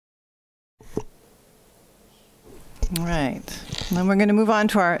All right. Then we're going to move on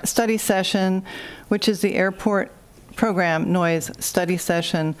to our study session, which is the airport program noise study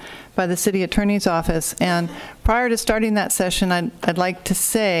session by the City Attorney's Office. And prior to starting that session, I'd like to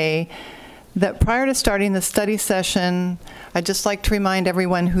say that prior to starting the study session, I'd just like to remind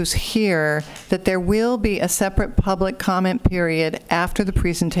everyone who's here that there will be a separate public comment period after the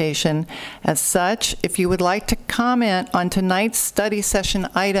presentation. As such, if you would like to comment on tonight's study session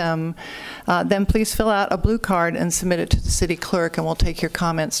item, then please fill out a blue card and submit it to the city clerk, and we'll take your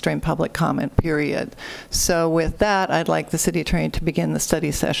comments during public comment period. So with that, I'd like the city attorney to begin the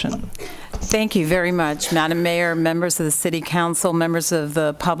study session. Thank you very much, Madam Mayor, members of the City Council, members of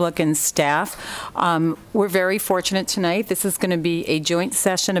the public and staff. We're very fortunate tonight. This is going to be a joint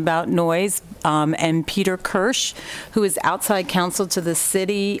session about noise, and Peter Kirsch, who is outside counsel to the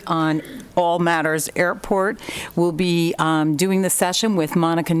city on all matters airport, will be doing the session with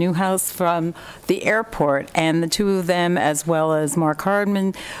Monica Newhouse from the airport. And the two of them, as well as Mark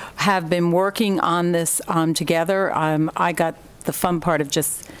Hardman, have been working on this together. I got the fun part of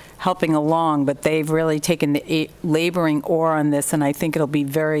just helping along, but they've really taken the laboring oar on this, and I think it'll be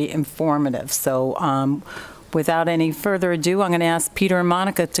very informative. So without any further ado, I'm going to ask Peter and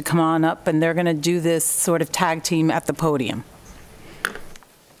Monica to come on up, and they're going to do this sort of tag team at the podium.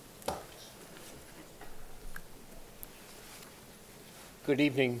 Good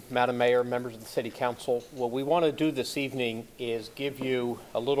evening, Madam Mayor, members of the City Council. What we want to do this evening is give you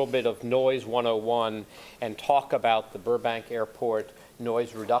a little bit of Noise 101 and talk about the Burbank Airport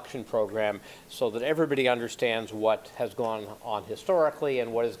noise reduction program so that everybody understands what has gone on historically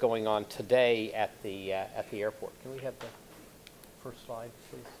and what is going on today at the airport. Can we have the first slide,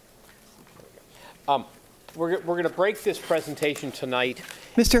 please? We're going to break this presentation tonight.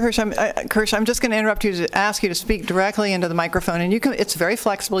 Mr. Kirsch, I'm just going to interrupt you to ask you to speak directly into the microphone, and you can. It's very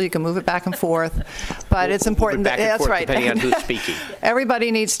flexible. You can move it back and forth, but it's important that that's right. Depending on who's speaking.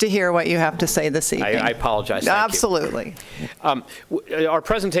 Everybody needs to hear what you have to say this evening. I apologize. Absolutely. Our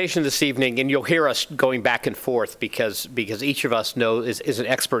presentation this evening, and you'll hear us going back and forth because each of us is an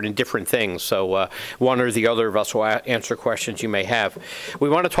expert in different things. So one or the other of us will answer questions you may have. We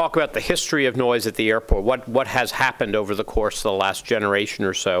want to talk about the history of noise at the airport. What has happened over the course of the last generation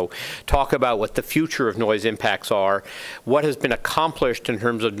or so, talk about what the future of noise impacts are, what has been accomplished in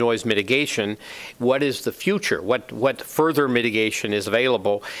terms of noise mitigation, what is the future, what further mitigation is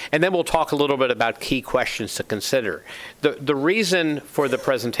available, and then we'll talk a little bit about key questions to consider. The reason for the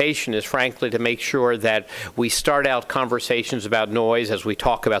presentation is frankly to make sure that we start out conversations about noise as we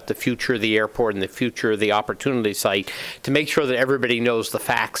talk about the future of the airport and the future of the opportunity site, to make sure that everybody knows the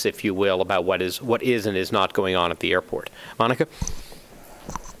facts, if you will, about what is and is not going on at the airport. Monica?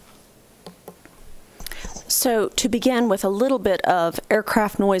 So to begin with a little bit of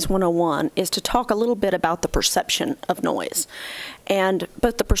Aircraft Noise 101 is to talk a little bit about the perception of noise. And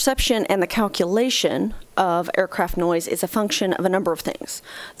both the perception and the calculation of aircraft noise is a function of a number of things.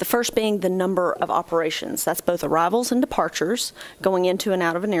 The first being the number of operations. That's both arrivals and departures going into and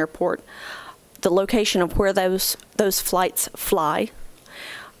out of an airport, the location of where those flights fly,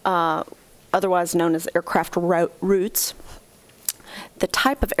 otherwise known as aircraft routes, the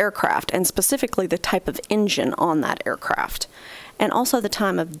type of aircraft, and specifically the type of engine on that aircraft, and also the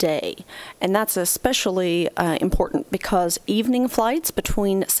time of day. And that's especially important because evening flights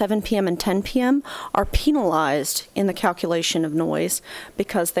between 7 p.m. and 10 p.m. are penalized in the calculation of noise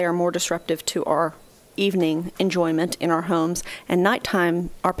because they are more disruptive to our evening enjoyment in our homes, and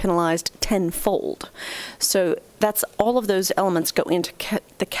nighttime are penalized tenfold. So that's all of those elements go into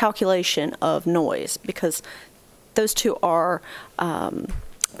the calculation of noise, because those two are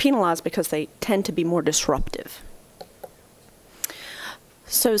penalized because they tend to be more disruptive.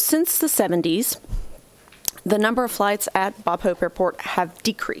 So since the 70s, the number of flights at Bob Hope Airport have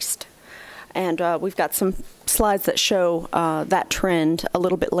decreased. And we've got some slides that show that trend a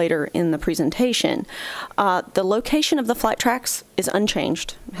little bit later in the presentation. The location of the flight tracks is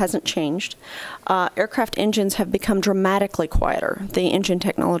unchanged, hasn't changed. Aircraft engines have become dramatically quieter. The engine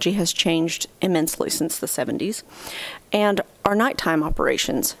technology has changed immensely since the 70s. And our nighttime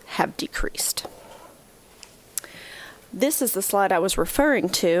operations have decreased. This is the slide I was referring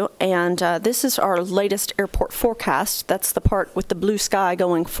to, and this is our latest airport forecast. That's the part with the blue sky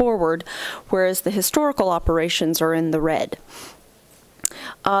going forward, whereas the historical operations are in the red.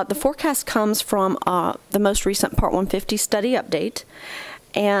 The forecast comes from the most recent Part 150 study update,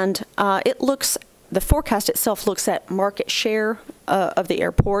 and the forecast itself looks at market share of the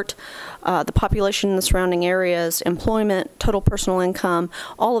airport, the population in the surrounding areas, employment, total personal income,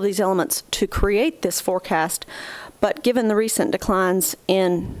 all of these elements to create this forecast. But given the recent declines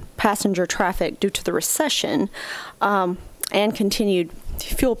in passenger traffic due to the recession and continued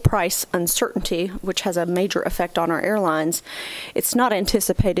fuel price uncertainty, which has a major effect on our airlines, it's not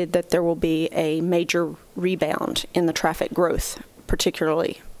anticipated that there will be a major rebound in the traffic growth,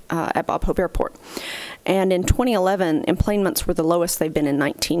 particularly at Bob Hope Airport. And in 2011, enplanements were the lowest they've been in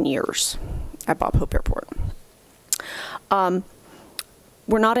 19 years at Bob Hope Airport.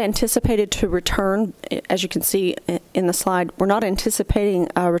 We're not anticipated to return, as you can see in the slide, we're not anticipating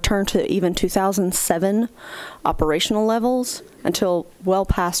a return to even 2007 operational levels until well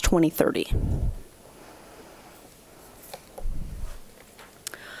past 2030.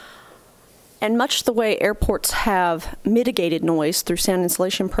 And much the way airports have mitigated noise through sound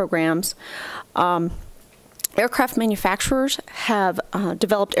insulation programs, aircraft manufacturers have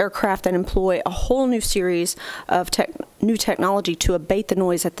developed aircraft that employ a whole new series of new technology to abate the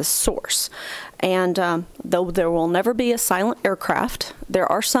noise at the source. And though there will never be a silent aircraft, there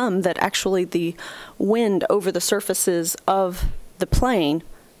are some that actually the wind over the surfaces of the plane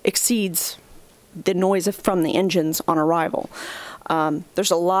exceeds the noise from the engines on arrival.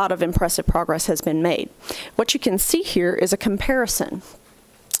 There's a lot of impressive progress has been made. What you can see here is a comparison.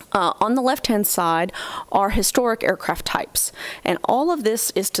 On the left-hand side are historic aircraft types, and all of this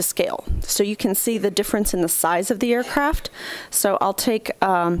is to scale. So you can see the difference in the size of the aircraft. So I'll take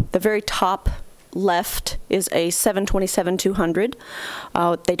the very top left is a 727-200.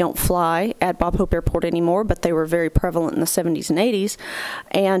 They don't fly at Bob Hope Airport anymore, but they were very prevalent in the 70s and 80s.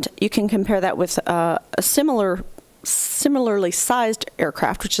 And you can compare that with a similarly sized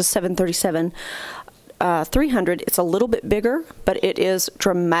aircraft, which is 737. 300, it's a little bit bigger, but it is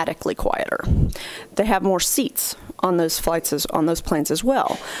dramatically quieter. They have more seats on those flights, on those planes as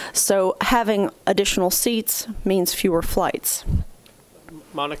well. So having additional seats means fewer flights.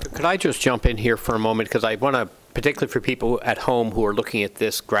 Monica, could I just jump in here for a moment, because I want to, particularly for people at home who are looking at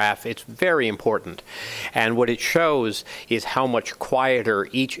this graph, it's very important. And what it shows is how much quieter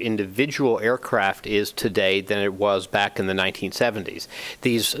each individual aircraft is today than it was back in the 1970s.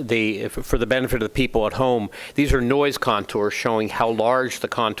 For the benefit of the people at home, these are noise contours showing how large the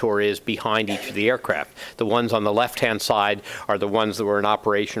contour is behind each of the aircraft. The ones on the left-hand side are the ones that were in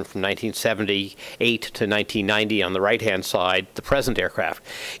operation from 1978 to 1990. On the right-hand side, the present aircraft.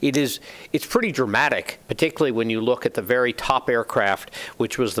 It's pretty dramatic, particularly when you look at the very top aircraft,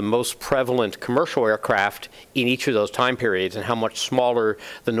 which was the most prevalent commercial aircraft in each of those time periods, and how much smaller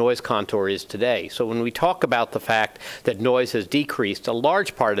the noise contour is today. So when we talk about the fact that noise has decreased, a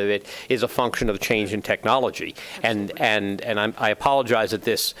large part of it is a function of change in technology. And I apologize that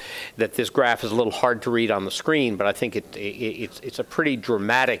this graph is a little hard to read on the screen, but I think it's a pretty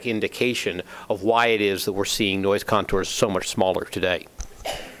dramatic indication of why it is that we're seeing noise contours so much smaller today.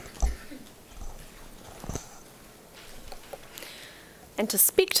 And to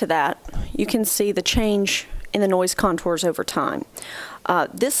speak to that, you can see the change in the noise contours over time.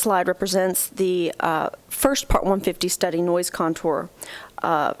 This slide represents the first Part 150 study noise contour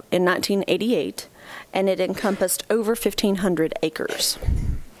in 1988, and it encompassed over 1,500 acres.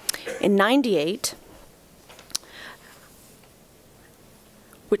 In 98,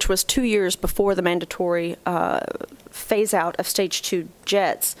 which was 2 years before the mandatory phase out of Stage 2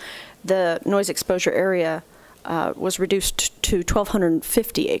 jets, the noise exposure area was reduced to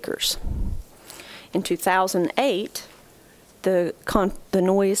 1,250 acres. In 2008, the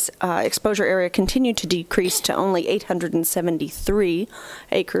noise exposure area continued to decrease to only 873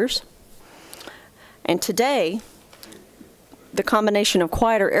 acres. And today, the combination of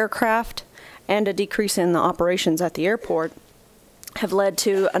quieter aircraft and a decrease in the operations at the airport have led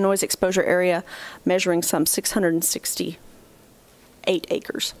to a noise exposure area measuring some 668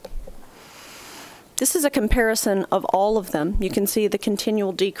 acres. This is a comparison of all of them. You can see the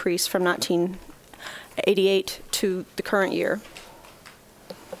continual decrease from 1988 to the current year.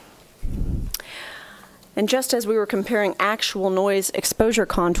 And just as we were comparing actual noise exposure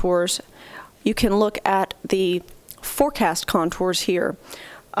contours, you can look at the forecast contours here.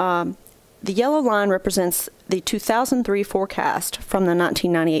 The yellow line represents the 2003 forecast from the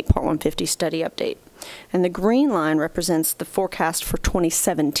 1998 Part 150 study update. And the green line represents the forecast for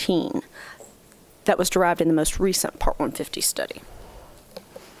 2017. That was derived in the most recent Part 150 study.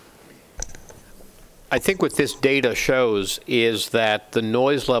 I think what this data shows is that the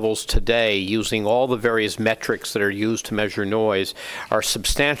noise levels today, using all the various metrics that are used to measure noise, are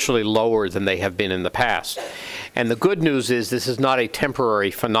substantially lower than they have been in the past. And the good news is this is not a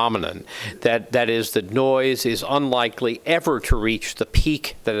temporary phenomenon. That is, that noise is unlikely ever to reach the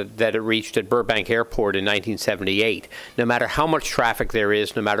peak that it reached at Burbank Airport in 1978. No matter how much traffic there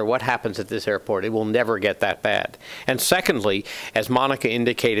is, no matter what happens at this airport, it will never get that bad. And secondly, as Monica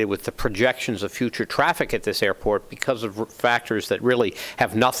indicated, with the projections of future traffic at this airport, because of factors that really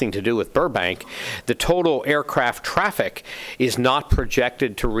have nothing to do with Burbank, the total aircraft traffic is not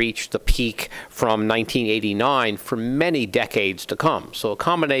projected to reach the peak from 1989 for many decades to come. So a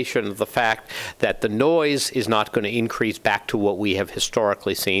combination of the fact that the noise is not going to increase back to what we have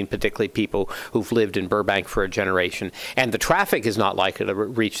historically seen, particularly people who've lived in Burbank for a generation, and the traffic is not likely to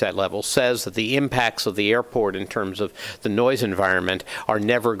reach that level, says that the impacts of the airport in terms of the noise environment are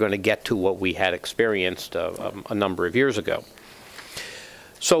never going to get to what we had experienced a number of years ago.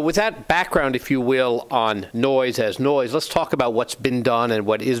 So with that background, if you will, on noise as noise, let's talk about what's been done and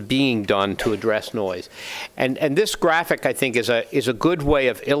what is being done to address noise. And this graphic, I think, is a good way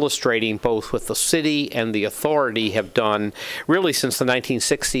of illustrating both what the city and the authority have done really since the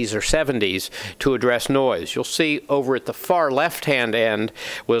 1960s or 70s to address noise. You'll see over at the far left-hand end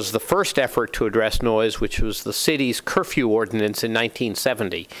was the first effort to address noise, which was the city's curfew ordinance in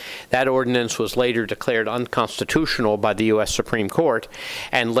 1970. That ordinance was later declared unconstitutional by the U.S. Supreme Court,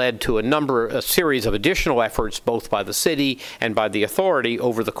 and led to a series of additional efforts both by the city and by the authority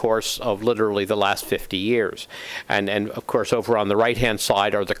over the course of literally the last 50 years. And of course, over on the right-hand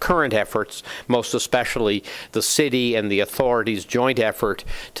side are the current efforts, most especially the city and the authorities' joint effort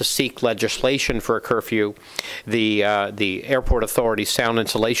to seek legislation for a curfew, the Airport Authority's sound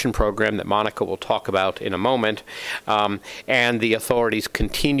insulation program that Monica will talk about in a moment, and the authority's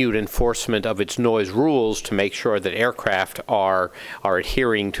continued enforcement of its noise rules to make sure that aircraft are adhering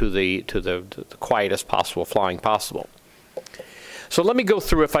to the quietest possible flying possible. So let me go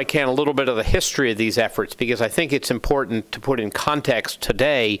through, if I can, a little bit of the history of these efforts, because I think it's important to put in context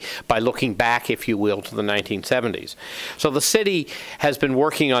today by looking back, if you will, to the 1970s. So the city has been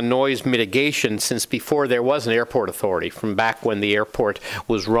working on noise mitigation since before there was an airport authority, from back when the airport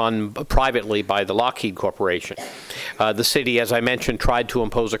was run privately by the Lockheed Corporation. The city, as I mentioned, tried to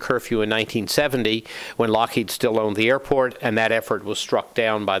impose a curfew in 1970 when Lockheed still owned the airport, and that effort was struck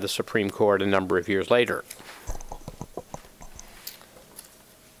down by the Supreme Court a number of years later.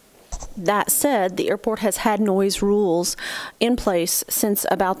 That said, the airport has had noise rules in place since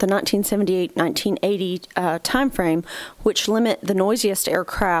about the 1978-1980 timeframe, which limit the noisiest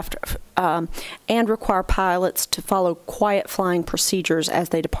aircraft and require pilots to follow quiet flying procedures as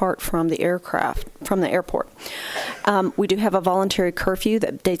they depart from the airport. We do have a voluntary curfew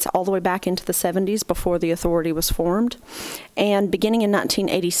that dates all the way back into the 70s before the authority was formed. And beginning in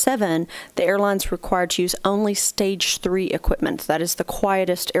 1987, the airlines were required to use only Stage 3 equipment, that is the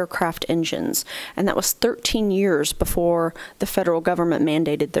quietest aircraft engines. And that was 13 years before the federal government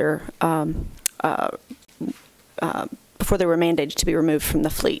mandated their, before they were mandated to be removed from the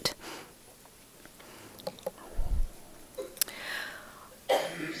fleet.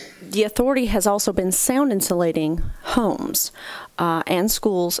 The authority has also been sound insulating homes and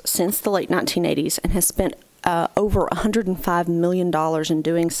schools since the late 1980s and has spent over $105 million in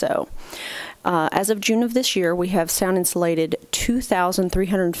doing so. As of June of this year, we have sound insulated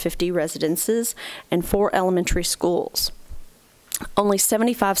 2,350 residences and 4 elementary schools. Only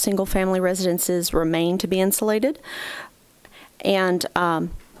 75 single-family residences remain to be insulated, and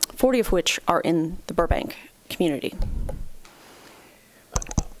 40 of which are in the Burbank community.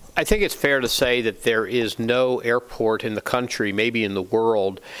 I think it's fair to say that there is no airport in the country, maybe in the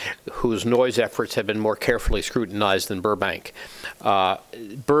world, whose noise efforts have been more carefully scrutinized than Burbank.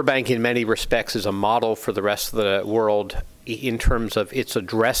 Burbank, in many respects, is a model for the rest of the world in terms of its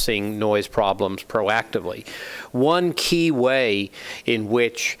addressing noise problems proactively. One key way in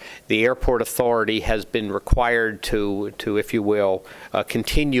which the airport authority has been required to if you will,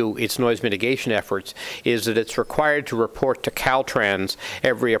 continue its noise mitigation efforts is that it's required to report to Caltrans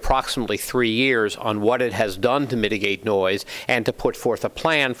every approximately 3 years on what it has done to mitigate noise and to put forth a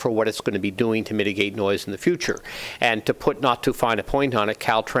plan for what it's going to be doing to mitigate noise in the future. And to put not too fine a point on it,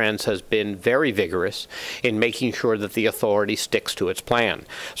 Caltrans has been very vigorous in making sure that the authority sticks to its plan.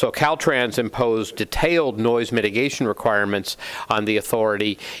 So Caltrans imposed detailed noise mitigation requirements on the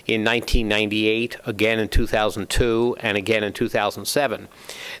authority in 1998, again in 2002, and again in 2007.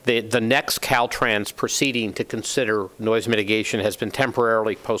 The next Caltrans proceeding to consider noise mitigation has been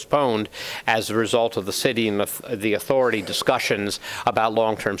temporarily postponed as a result of the city and the authority discussions about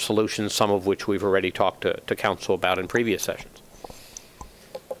long-term solutions, some of which we've already talked to Council about in previous sessions.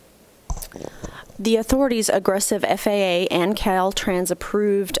 The authority's aggressive FAA and Caltrans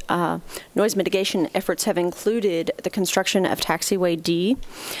approved noise mitigation efforts have included the construction of Taxiway D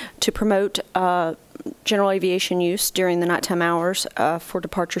to promote general aviation use during the nighttime hours for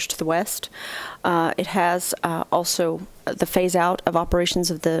departures to the west. It has also the phase out of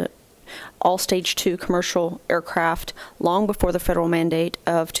operations of the all Stage 2 commercial aircraft long before the federal mandate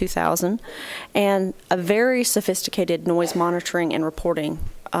of 2000, and a very sophisticated noise monitoring and reporting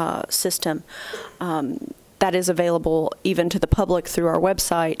system that is available even to the public through our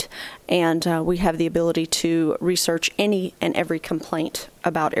website, and we have the ability to research any and every complaint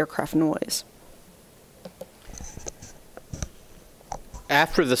about aircraft noise.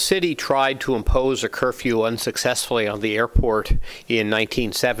 After the city tried to impose a curfew unsuccessfully on the airport in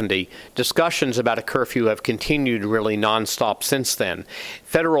 1970, discussions about a curfew have continued really nonstop since then.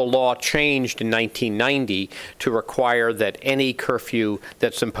 Federal law changed in 1990 to require that any curfew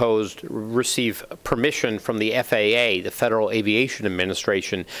that's imposed receive permission from the FAA, the Federal Aviation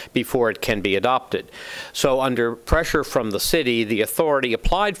Administration, before it can be adopted. So under pressure from the city, the authority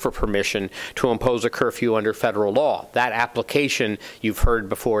applied for permission to impose a curfew under federal law. That application, you've heard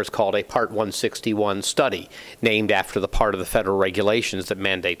before, is called a Part 161 study, named after the part of the federal regulations that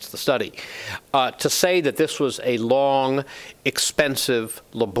mandates the study. To say that this was a long, expensive,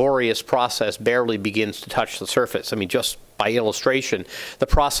 laborious process barely begins to touch the surface. I mean, just by illustration, the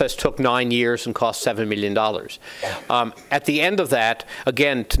process took 9 years and cost $7 million. At the end of that,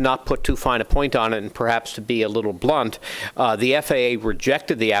 again, to not put too fine a point on it and perhaps to be a little blunt, the FAA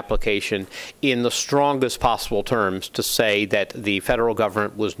rejected the application in the strongest possible terms to say that the federal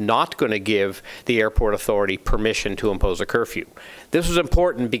government was not going to give the airport authority permission to impose a curfew. This was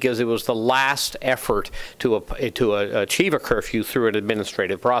important because it was the last effort to achieve a curfew through an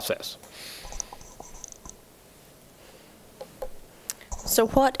administrative process. So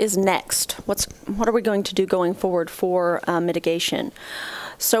what is next? What are we going to do going forward for mitigation?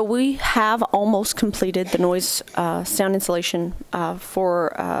 So we have almost completed the noise sound insulation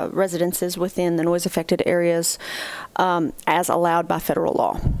for residences within the noise affected areas as allowed by federal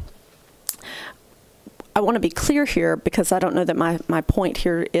law. I want to be clear here because I don't know that my point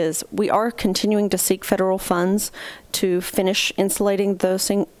here is we are continuing to seek federal funds to finish insulating those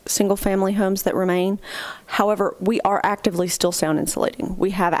single family homes that remain. However, we are actively still sound insulating.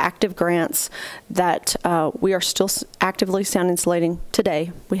 We have active grants that we are still actively sound insulating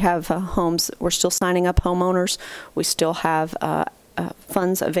today. We have homes, we're still signing up homeowners. We still have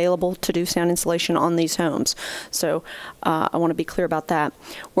funds available to do sound insulation on these homes. So I want to be clear about that.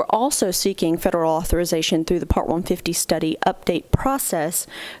 We're also seeking federal authorization through the Part 150 study update process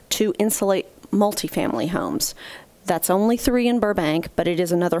to insulate multifamily homes. That's only 3 in Burbank, but it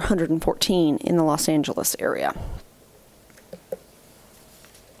is another 114 in the Los Angeles area.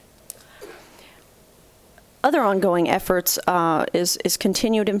 Other ongoing efforts is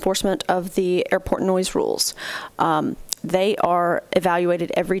continued enforcement of the airport noise rules. They are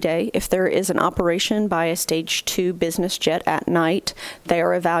evaluated every day. If there is an operation by a Stage 2 business jet at night, they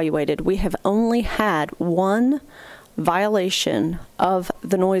are evaluated. We have only had one violation of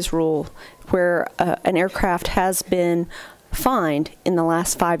the noise rule where an aircraft has been fined in the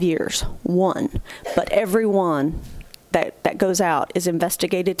last 5 years. One. But every one that goes out is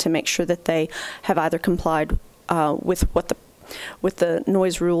investigated to make sure that they have either complied with the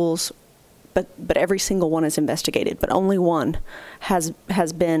noise rules. But every single one is investigated, but only one has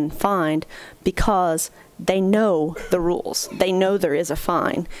been fined because they know the rules. They know there is a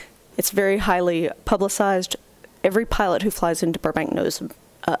fine. It's very highly publicized. Every pilot who flies into Burbank knows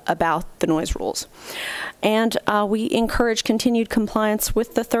about the noise rules. And we encourage continued compliance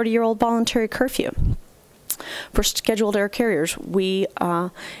with the 30-year-old voluntary curfew. For scheduled air carriers, we've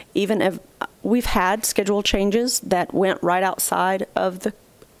had schedule changes that went right outside of the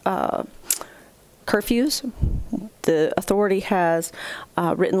curfews. The authority has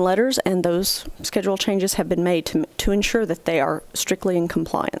written letters, and those schedule changes have been made to ensure that they are strictly in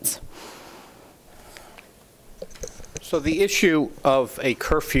compliance. So the issue of a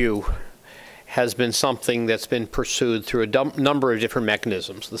curfew has been something that's been pursued through a number of different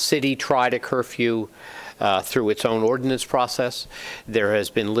mechanisms. The city tried a curfew through its own ordinance process. There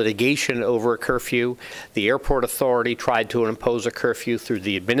has been litigation over a curfew. The airport authority tried to impose a curfew through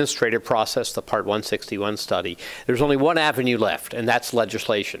the administrative process, the Part 161 study. There's only one avenue left, and that's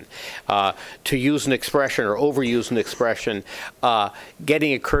legislation. To use an expression or overuse an expression,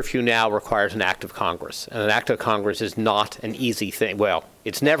 getting a curfew now requires an act of Congress, and an act of Congress is not an easy thing. Well,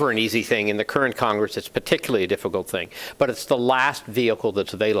 it's never an easy thing. In the current Congress, it's particularly a difficult thing. But it's the last vehicle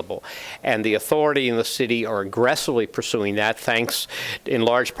that's available. And the authority in the city committee are aggressively pursuing that, thanks in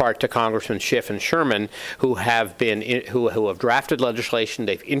large part to Congressman Schiff and Sherman, who have drafted legislation.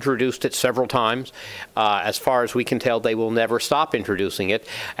 They've introduced it several times. As far as we can tell, they will never stop introducing it,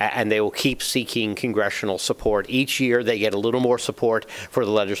 and they will keep seeking congressional support. Each year they get a little more support for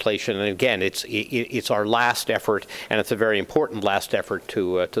the legislation, and again, it's our last effort, and it's a very important last effort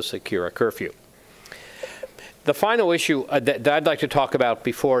to secure a curfew. The final issue that I'd like to talk about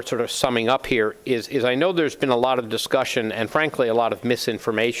before sort of summing up here is I know there's been a lot of discussion and frankly a lot of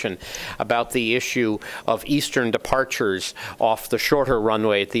misinformation about the issue of Eastern departures off the shorter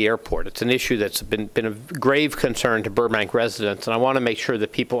runway at the airport. It's an issue that's been a grave concern to Burbank residents, and I want to make sure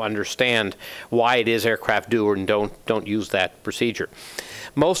that people understand why it is aircraft do and don't use that procedure.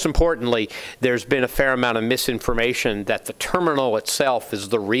 Most importantly, there's been a fair amount of misinformation that the terminal itself is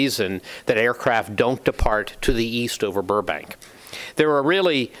the reason that aircraft don't depart to the east over Burbank. There are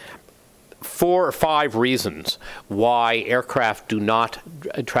really 4 or 5 reasons why aircraft do not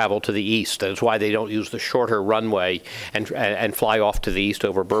travel to the east. That is why they don't use the shorter runway and fly off to the east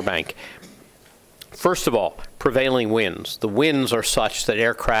over Burbank. First of all, prevailing winds. The winds are such that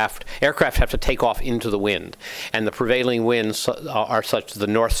aircraft have to take off into the wind, and the prevailing winds are such that the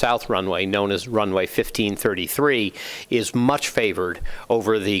north-south runway, known as runway 1533, is much favored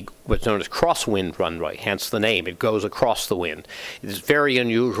over the what's known as crosswind runway, hence the name. It goes across the wind. It is very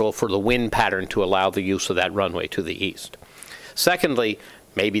unusual for the wind pattern to allow the use of that runway to the east. Secondly,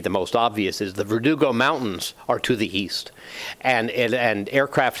 maybe the most obvious is the Verdugo Mountains are to the east, and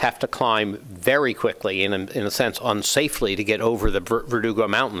aircraft have to climb very quickly, in a sense unsafely, to get over the Verdugo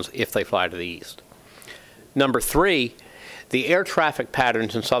Mountains if they fly to the east. Number 3, the air traffic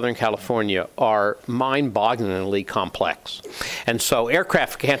patterns in Southern California are mind-bogglingly complex. And so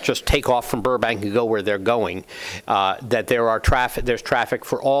aircraft can't just take off from Burbank and go where they're going. That there's traffic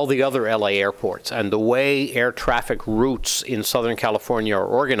for all the other LA airports. And the way air traffic routes in Southern California are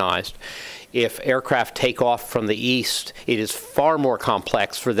organized, if aircraft take off from the east, it is far more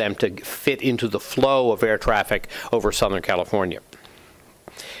complex for them to fit into the flow of air traffic over Southern California.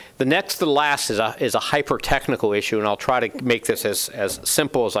 The next to the last is a hyper-technical issue, and I'll try to make this as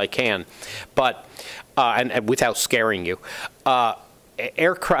simple as I can, but and without scaring you.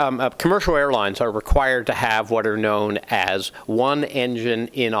 Commercial airlines are required to have what are known as one-engine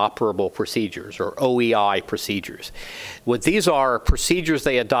inoperable procedures, or OEI procedures. What these are procedures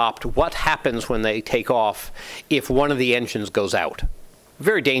they adopt what happens when they take off if one of the engines goes out.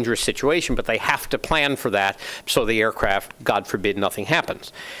 Very dangerous situation, but they have to plan for that so the aircraft, God forbid, nothing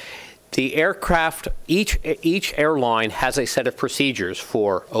happens. The aircraft, each airline has a set of procedures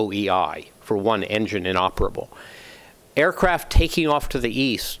for OEI, for one engine inoperable. Aircraft taking off to the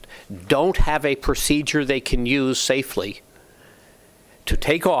east don't have a procedure they can use safely to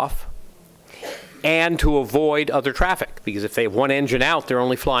take off and to avoid other traffic, because if they have one engine out, they're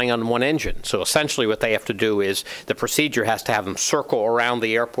only flying on one engine. So essentially what they have to do is the procedure has to have them circle around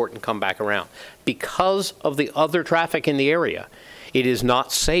the airport and come back around. Because of the other traffic in the area, it is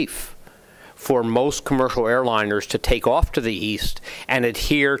not safe for most commercial airliners to take off to the east and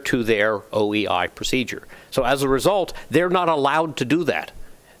adhere to their OEI procedure. So as a result, they're not allowed to do that.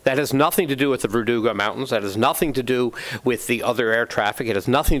 That has nothing to do with the Verdugo Mountains. That has nothing to do with the other air traffic. It has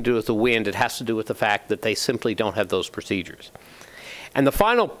nothing to do with the wind. It has to do with the fact that they simply don't have those procedures. And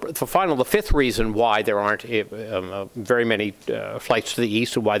the fifth reason why there aren't very many flights to the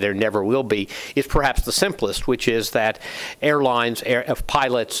east, and why there never will be, is perhaps the simplest, which is that airlines,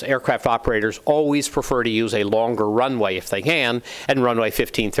 pilots, aircraft operators always prefer to use a longer runway if they can, and runway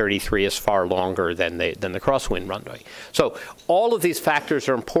 1533 is far longer than the crosswind runway. So all of these factors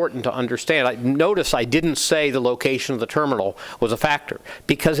are important to understand. Notice I didn't say the location of the terminal was a factor,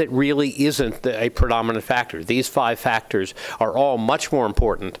 because it really isn't a predominant factor. These 5 factors are all much more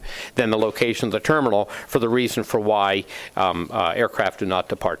important than the location of the terminal for the reason for why aircraft do not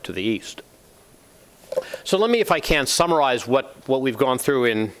depart to the east. So let me, if I can, summarize what we've gone through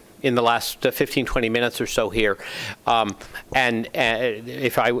in the last 15, 20 minutes or so here, and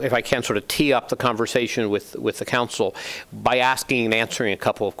if I can sort of tee up the conversation with the council by asking and answering a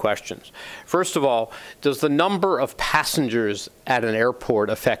couple of questions. First of all, does the number of passengers at an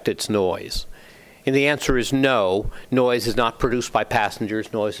airport affect its noise? And the answer is no. Noise is not produced by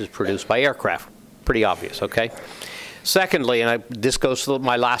passengers. Noise is produced by aircraft. Pretty obvious, okay? Secondly, and this goes to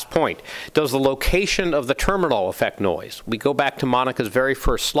my last point, does the location of the terminal affect noise? We go back to Monica's very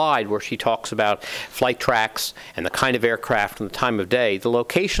first slide where she talks about flight tracks and the kind of aircraft and the time of day. The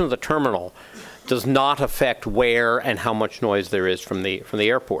location of the terminal does not affect where and how much noise there is from the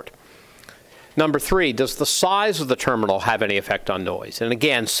airport. Number 3, does the size of the terminal have any effect on noise? And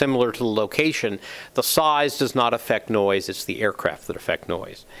again, similar to the location, the size does not affect noise. It's the aircraft that affect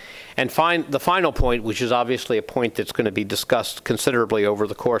noise. And the final point, which is obviously a point that's going to be discussed considerably over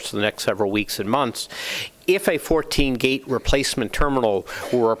the course of the next several weeks and months, if a 14-gate replacement terminal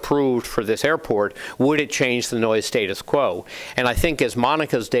were approved for this airport, would it change the noise status quo? And I think as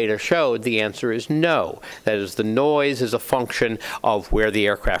Monica's data showed, the answer is no. That is, the noise is a function of where the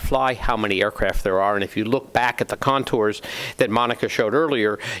aircraft fly, how many aircraft there are, and if you look back at the contours that Monica showed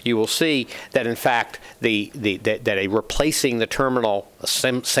earlier, you will see that in fact that a replacing the terminal, a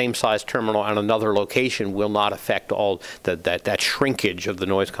same size terminal on another location, will not affect all that shrinkage of the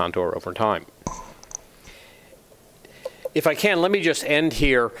noise contour over time. If I can, let me just end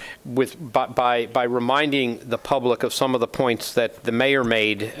here by reminding the public of some of the points that the mayor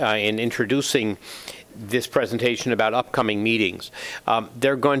made in introducing this presentation about upcoming meetings.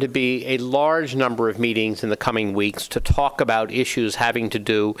 There are going to be a large number of meetings in the coming weeks to talk about issues having to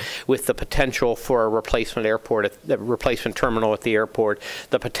do with the potential for a replacement replacement terminal at the airport,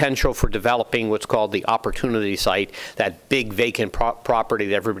 the potential for developing what's called the opportunity site, that big vacant property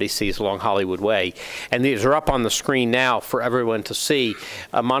that everybody sees along Hollywood Way. And these are up on the screen now for everyone to see.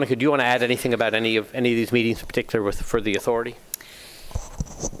 Monica, do you want to add anything about any of these meetings in particular for the authority?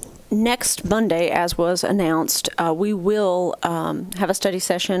 Next Monday, as was announced, we will have a study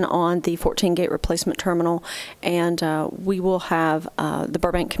session on the 14-gate replacement terminal, and we will have the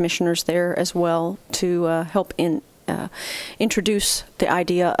Burbank commissioners there as well to help introduce the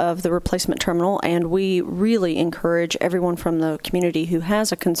idea of the replacement terminal. And we really encourage everyone from the community who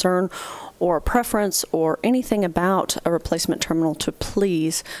has a concern or a preference or anything about a replacement terminal to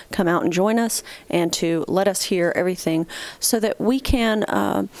please come out and join us and to let us hear everything so that we can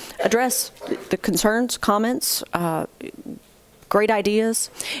address the concerns, comments, great ideas.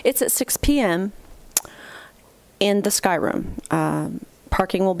 It's at 6 p.m. in the Sky Room.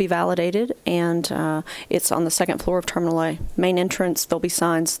 Parking will be validated, and it's on the second floor of Terminal A. Main entrance, there'll be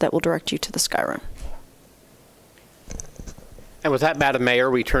signs that will direct you to the Sky Room. And with that, Madam Mayor,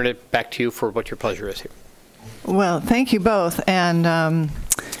 we turn it back to you for what your pleasure is here. Well, thank you both, and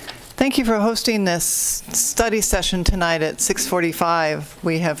thank you for hosting this study session tonight at 6:45.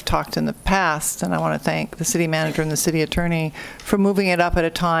 We have talked in the past, and I want to thank the city manager and the city attorney for moving it up at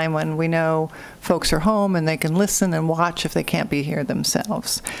a time when we know folks are home and they can listen and watch if they can't be here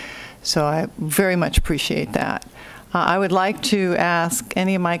themselves. So I very much appreciate that. I would like to ask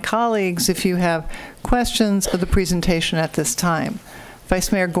any of my colleagues if you have questions of the presentation at this time.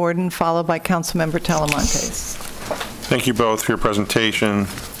 Vice Mayor Gordon, followed by Councilmember Talamantes. Thank you both for your presentation.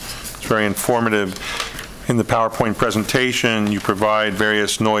 It's very informative. In the PowerPoint presentation, you provide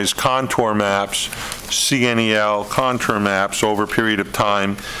various noise contour maps, CNEL contour maps over a period of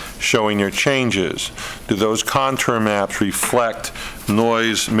time showing your changes. Do those contour maps reflect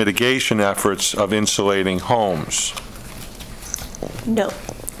noise mitigation efforts of insulating homes? No.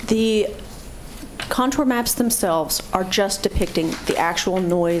 The contour maps themselves are just depicting the actual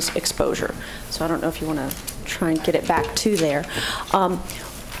noise exposure. So I don't know if you want to try and get it back to there.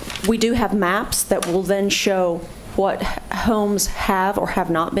 We do have maps that will then show what homes have or have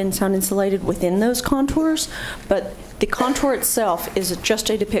not been sound insulated within those contours, but the contour itself is just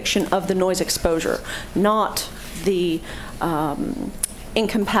a depiction of the noise exposure, not the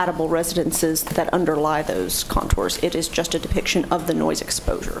incompatible residences that underlie those contours. It is just a depiction of the noise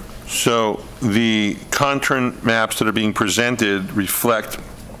exposure. So the contour maps that are being presented reflect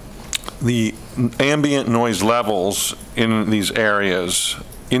the ambient noise levels in these areas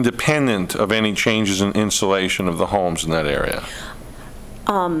independent of any changes in insulation of the homes in that area?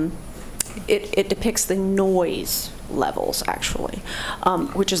 It depicts the noise levels, actually,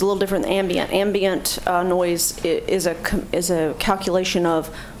 which is a little different than ambient. Ambient noise is a calculation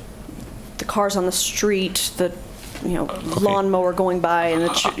of the cars on the street, the lawnmower going by, and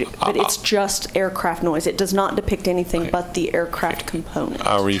but it's just aircraft noise. It does not depict anything but the aircraft component.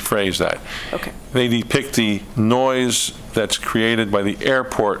 I'll rephrase that. Okay. They depict the noise that's created by the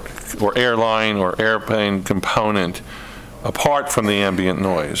airport or airline or airplane component apart from the ambient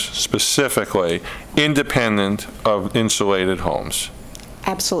noise, specifically independent of insulated homes.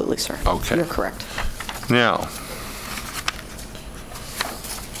 Absolutely, sir. Okay. You're correct. Now,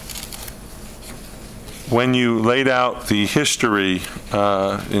 when you laid out the history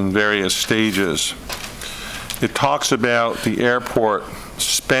in various stages, it talks about the airport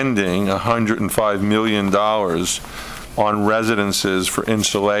spending $105 million on residences for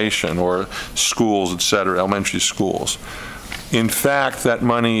insulation or schools, et cetera, elementary schools. In fact, that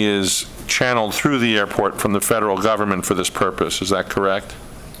money is channeled through the airport from the federal government for this purpose. Is that correct?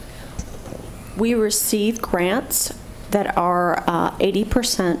 We receive grants that are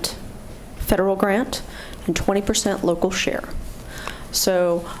 80% federal grant and 20% local share.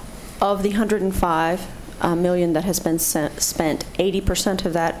 So of the $105 million that has been spent, 80%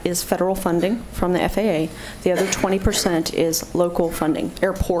 of that is federal funding from the FAA. The other 20% is local funding,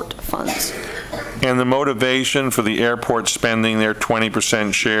 airport funds. And the motivation for the airport spending their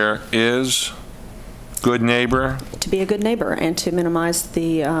 20% share is good neighbor? To be a good neighbor and to minimize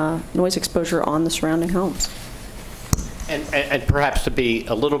the noise exposure on the surrounding homes. And perhaps to be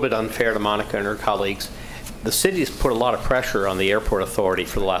a little bit unfair to Monica and her colleagues, the city has put a lot of pressure on the airport authority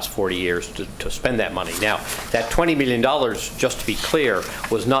for the last 40 years to spend that money. Now, that $20 million, just to be clear,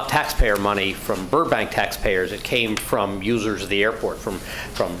 was not taxpayer money from Burbank taxpayers. It came from users of the airport, from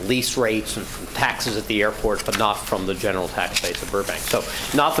lease rates and from taxes at the airport, but not from the general tax base of Burbank. So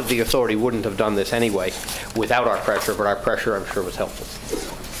not that the authority wouldn't have done this anyway without our pressure, but our pressure, I'm sure, was helpful.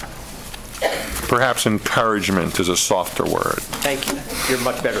 Perhaps encouragement is a softer word. Thank you. You're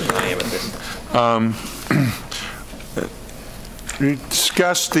much better than I am at this. You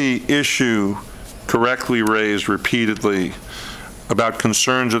discussed the issue correctly raised repeatedly about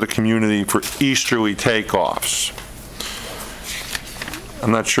concerns of the community for easterly takeoffs.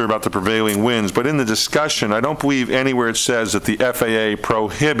 I'm not sure about the prevailing winds, but in the discussion, I don't believe anywhere it says that the FAA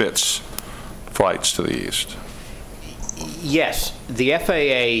prohibits flights to the east. Yes, the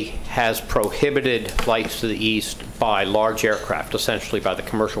FAA has prohibited flights to the east by large aircraft, essentially by the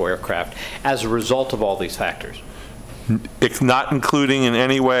commercial aircraft, as a result of all these factors. It's not including in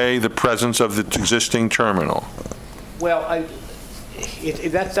any way the presence of the existing terminal. Well,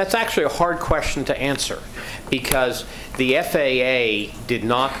 that's actually a hard question to answer, because the FAA did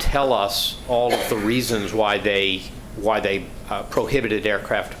not tell us all of the reasons why they prohibited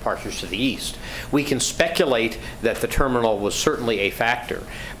aircraft departures to the east. We can speculate that the terminal was certainly a factor,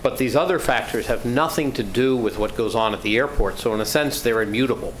 but these other factors have nothing to do with what goes on at the airport, so in a sense they're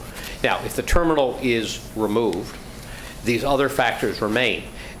immutable. Now, if the terminal is removed, these other factors remain.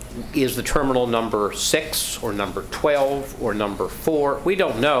 Is the terminal number 6 or number 12 or number 4? We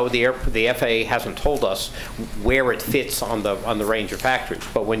don't know. The FAA hasn't told us where it fits on the range of factors.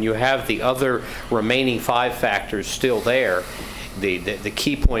 But when you have the other remaining 5 factors still there, the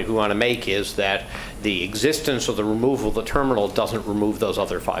key point we want to make is that the existence or the removal of the terminal doesn't remove those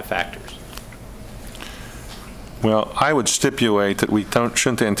other 5 factors. Well, I would stipulate that we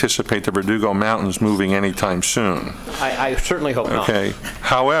shouldn't anticipate the Verdugo Mountains moving anytime soon. I certainly hope not. Okay.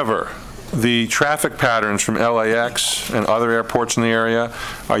 However, the traffic patterns from LAX and other airports in the area,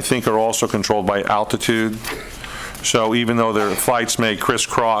 I think, are also controlled by altitude. So even though their flights may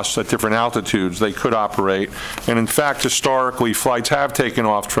crisscross at different altitudes, they could operate. And in fact, historically, flights have taken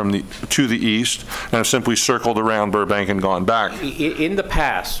off to the east and have simply circled around Burbank and gone back. In the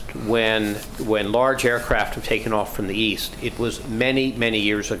past, when large aircraft have taken off from the east, it was many, many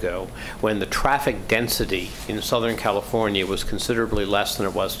years ago when the traffic density in Southern California was considerably less than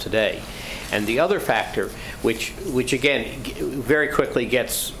it was today. And the other factor, which again, very quickly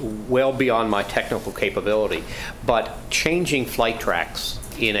gets well beyond my technical capability, but changing flight tracks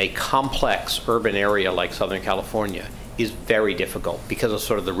in a complex urban area like Southern California is very difficult because of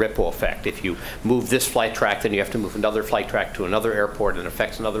sort of the ripple effect. If you move this flight track, then you have to move another flight track to another airport, and it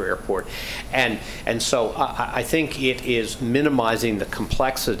affects another airport. And so I think it is minimizing the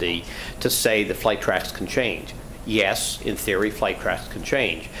complexity to say that flight tracks can change. Yes, in theory, flight tracks can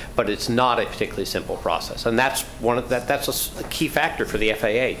change, but it's not a particularly simple process, and that's a key factor for the FAA.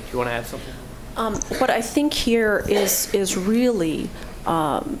 Do you want to add something? What I think here is really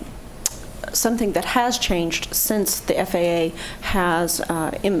something that has changed since the FAA has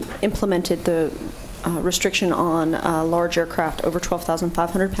implemented the restriction on large aircraft over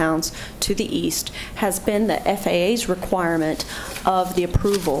 12,500 pounds to the east, has been the FAA's requirement of the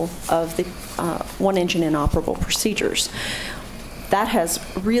approval of the one-engine inoperable procedures. That has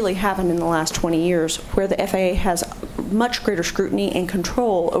really happened in the last 20 years, where the FAA has much greater scrutiny and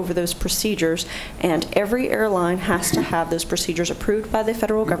control over those procedures, and every airline has to have those procedures approved by the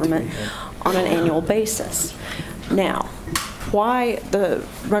federal government on an annual basis. Now, why the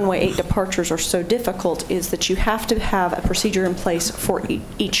runway 8 departures are so difficult is that you have to have a procedure in place for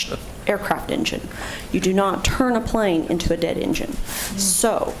each aircraft engine. You do not turn a plane into a dead engine.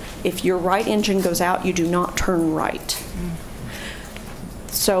 So if your right engine goes out, you do not turn right.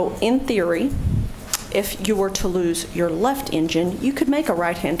 So in theory, if you were to lose your left engine, you could make a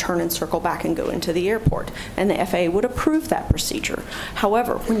right-hand turn and circle back and go into the airport, and the FAA would approve that procedure.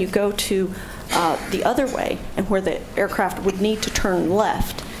 However, when you go to the other way, and where the aircraft would need to turn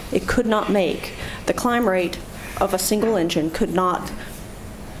left, it could not make the climb rate of a single engine could not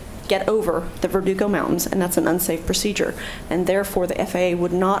get over the Verdugo Mountains, and that's an unsafe procedure. And therefore, the FAA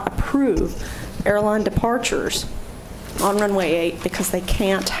would not approve airline departures on runway 8 because they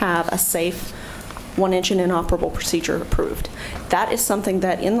can't have a safe one-engine inoperable procedure approved. That is something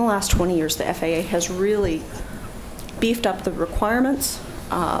that in the last 20 years, the FAA has really beefed up the requirements.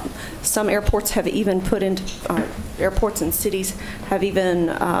 Some airports have even put into, airports and cities have even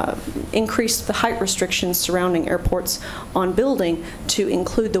increased the height restrictions surrounding airports on building to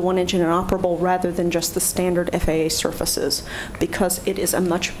include the one-engine inoperable rather than just the standard FAA surfaces, because it is a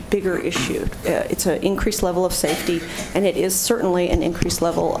much bigger issue. It's an increased level of safety, and it is certainly an increased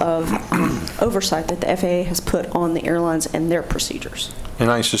level of oversight that the FAA has put on the airlines and their procedures. And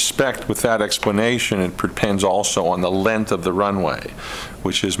I suspect with that explanation, it depends also on the length of the runway,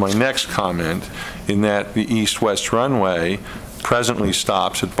 which is my next comment, in that the east-west runway presently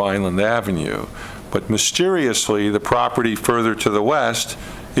stops at Vineland Avenue, but mysteriously the property further to the west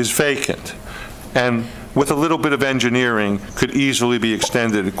is vacant, and with a little bit of engineering could easily be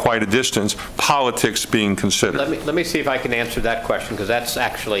extended quite a distance, politics being considered. Let me see if I can answer that question, because that's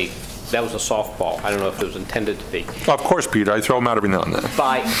actually, that was a softball. I don't know if it was intended to be. Of course, Peter, I throw them out every now and then.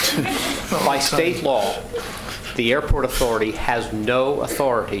 By state law, the airport authority has no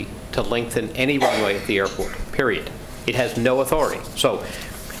authority to lengthen any runway at the airport, period. It has no authority. So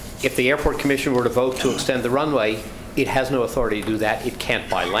if the airport commission were to vote to extend the runway, it has no authority to do that. It can't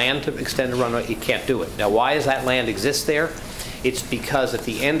buy land to extend the runway. It can't do it. Now, why does that land exist there? It's because at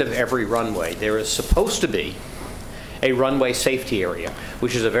the end of every runway, there is supposed to be a runway safety area,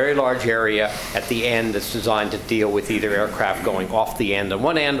 which is a very large area at the end that's designed to deal with either aircraft going off the end on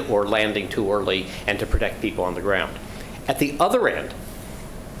one end or landing too early and to protect people on the ground. At the other end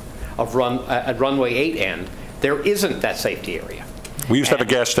of at runway 8 end, there isn't that safety area. We used to have a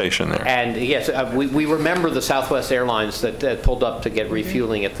gas station there. And yes, we remember the Southwest Airlines that pulled up to get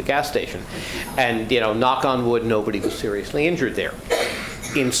refueling at the gas station. And, you know, knock on wood, nobody was seriously injured there.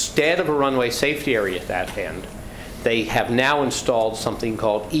 Instead of a runway safety area at that end, they have now installed something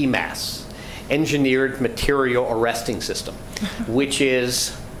called EMAS, Engineered Material Arresting System, which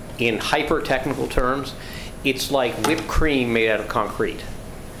is, in hyper-technical terms, it's like whipped cream made out of concrete.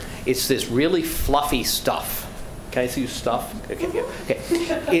 It's this really fluffy stuff. Can I see stuff? Okay.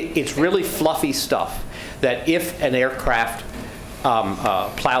 It's really fluffy stuff that if an aircraft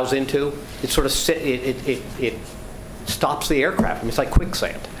plows into, it sort of it stops the aircraft. I mean, it's like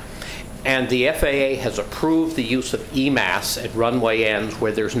quicksand. And the FAA has approved the use of EMAS at runway ends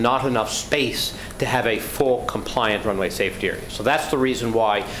where there's not enough space to have a full compliant runway safety area. So that's the reason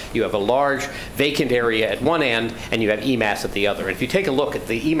why you have a large vacant area at one end and you have EMAS at the other. And if you take a look at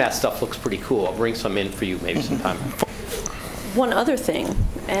the EMAS stuff, looks pretty cool. I'll bring some in for you maybe sometime. One other thing,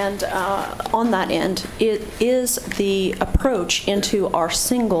 and on that end, it is the approach into our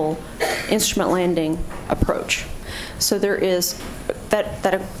single instrument landing approach. So there is,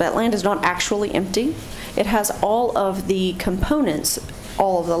 that land is not actually empty. It has all of the components,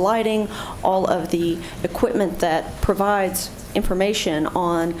 all of the lighting, all of the equipment that provides information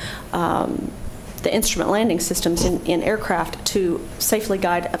on the instrument landing systems in aircraft to safely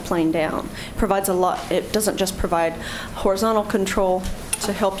guide a plane down. It provides a lot. It doesn't just provide horizontal control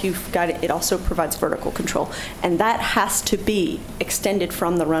to help you guide it, it also provides vertical control. And that has to be extended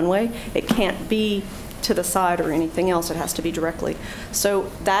from the runway. It can't be to the side or anything else. It has to be directly.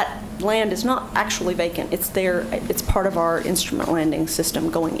 So that land is not actually vacant. It's there. It's part of our instrument landing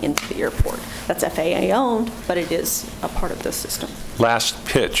system going into the airport. That's FAA owned, but it is a part of the system. Last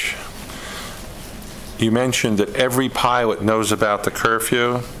pitch. You mentioned that every pilot knows about the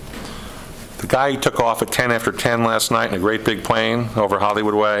curfew. The guy who took off at 10 after 10 last night in a great big plane over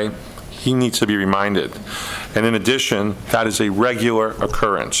Hollywood Way, he needs to be reminded. And in addition, that is a regular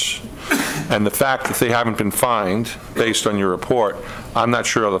occurrence. And the fact that they haven't been fined, based on your report, I'm not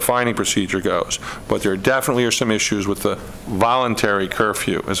sure how the fining procedure goes. But there definitely are some issues with the voluntary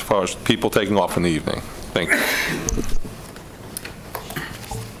curfew as far as people taking off in the evening. Thank you.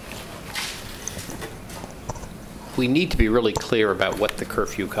 We need to be really clear about what the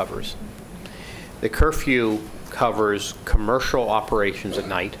curfew covers. The curfew covers commercial operations at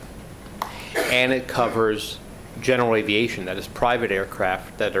night, and it covers general aviation, that is private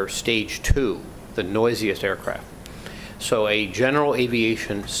aircraft that are stage 2, the noisiest aircraft. So a general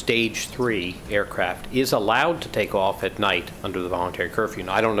aviation stage 3 aircraft is allowed to take off at night under the voluntary curfew.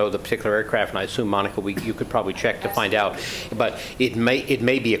 Now, I don't know the particular aircraft, and I assume, Monica, you could probably check to find out, but it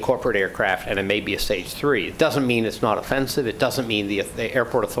may be a corporate aircraft and it may be a stage 3. It doesn't mean it's not offensive. It doesn't mean the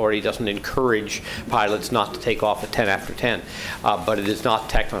airport authority doesn't encourage pilots not to take off at 10 after 10, but it is not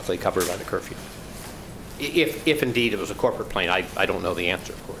technically covered by the curfew. If indeed it was a corporate plane, I don't know the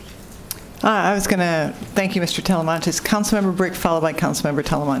answer, of course. I was going to thank you, Mr. Talamantes. Councilmember Brick, followed by Councilmember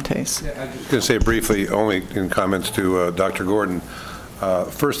Talamantes. Yeah, I'm just going to say briefly, only in comments to Dr. Gordon.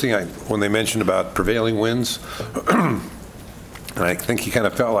 First thing, when they mentioned about prevailing winds, and I think he kind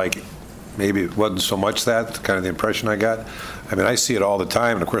of felt like maybe it wasn't so much that, kind of the impression I got. I mean, I see it all the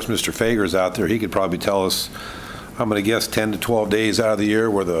time, and of course, Mr. Fager's out there. He could probably tell us, I'm going to guess 10 to 12 days out of the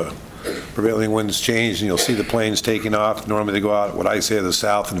year where the prevailing winds change, and you'll see the planes taking off. Normally they go out, what I say, to the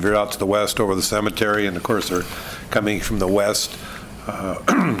south and veer out to the west over the cemetery, and of course they're coming from the west.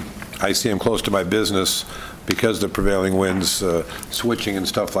 I see them close to my business because the prevailing winds switching and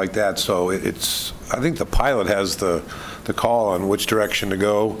stuff like that. So it's, I think the pilot has the call on which direction to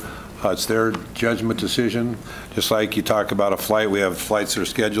go. It's their judgment decision. Just like you talk about a flight, we have flights that are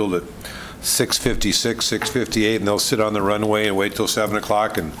scheduled at 6:56, 6:58, and they'll sit on the runway and wait till 7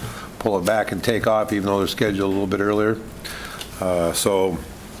 o'clock and pull it back and take off, even though they're scheduled a little bit earlier. So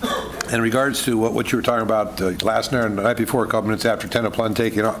in regards to what you were talking about last night and the night before, a couple minutes after 10, a plane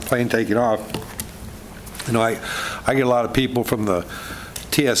taking off, you know, I get a lot of people from the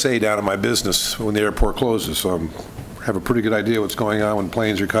TSA down at my business when the airport closes, so I have a pretty good idea what's going on when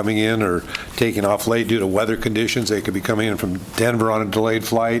planes are coming in or taking off late due to weather conditions. They could be coming in from Denver on a delayed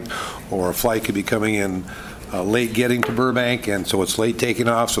flight, or a flight could be coming in late getting to Burbank, and so it's late taking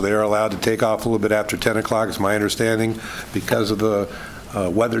off, so they're allowed to take off a little bit after 10 o'clock, is my understanding, because of the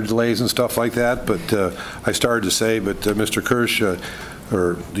weather delays and stuff like that. But I started to say, but Mr. Kirsch, or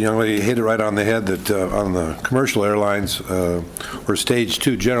the young lady hit it right on the head, that on the commercial airlines or stage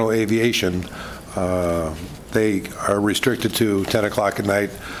 2 general aviation, they are restricted to 10 o'clock at night.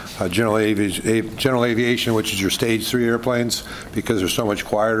 General aviation, which is your stage 3 airplanes, because they're so much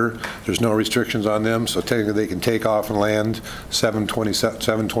quieter, there's no restrictions on them, so technically they can take off and land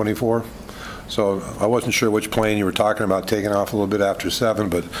 7:24. So I wasn't sure which plane you were talking about taking off a little bit after 7,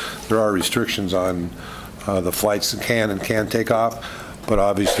 but there are restrictions on the flights that can and can't take off, but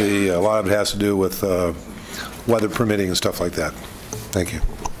obviously a lot of it has to do with weather permitting and stuff like that. Thank you.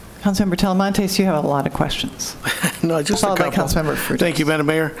 Councilmember Talamantes, you have a lot of questions. No, just a couple. Councilmember Frutos. Thank you, Madam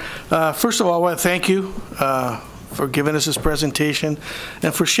Mayor. First of all, I want to thank you for giving us this presentation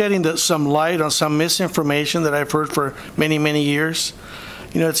and for shedding some light on some misinformation that I've heard for many, many years.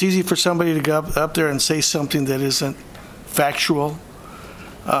 You know, it's easy for somebody to go up there and say something that isn't factual,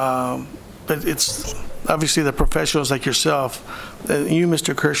 but it's obviously the professionals like yourself, you,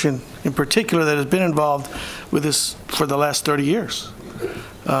 Mr. Kirsch, in particular, that has been involved with this for the last 30 years.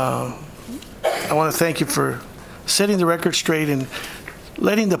 I want to thank you for setting the record straight and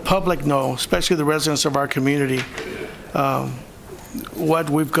letting the public know, especially the residents of our community, what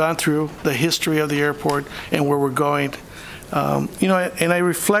we've gone through, the history of the airport, and where we're going. You know, and I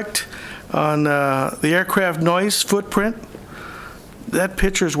reflect on the aircraft noise footprint. That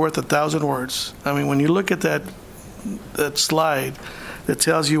picture is worth 1,000 words. I mean, when you look at that slide that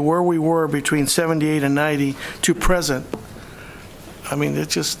tells you where we were between 78 and 90 to present, I mean,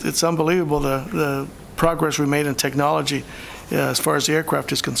 it's unbelievable the progress we made in technology as far as the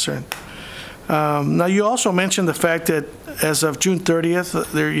aircraft is concerned. Now, you also mentioned the fact that as of June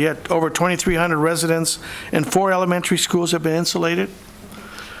 30th, you had over 2,300 residents and 4 elementary schools have been insulated.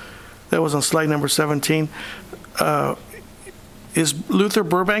 That was on slide number 17. Is Luther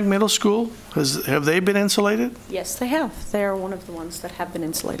Burbank Middle School, have they been insulated? Yes, they have. They are one of the ones that have been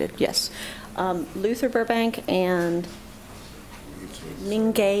insulated, yes. Luther Burbank and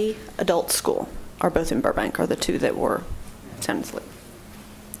Ningay Adult School are both in Burbank, are the 2 that were insulated.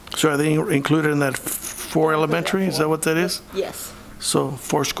 So are they included in that 4 elementary? Is that what that is? Yes. So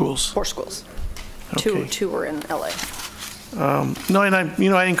 4 schools. 4 schools. Okay. Two were in LA. No, and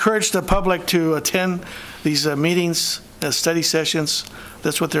I encourage the public to attend these meetings, study sessions.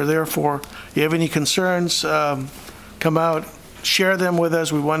 That's what they're there for. If you have any concerns, come out, share them with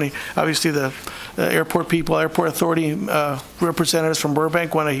us. We want to, obviously, the airport people, airport authority representatives from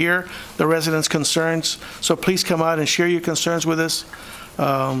Burbank want to hear the residents' concerns. So please come out and share your concerns with us.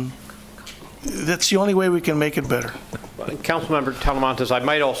 That's the only way we can make it better. Councilmember Talamantes, I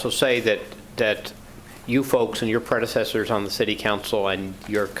might also say that you folks and your predecessors on the City Council and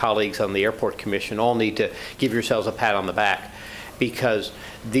your colleagues on the Airport Commission all need to give yourselves a pat on the back, because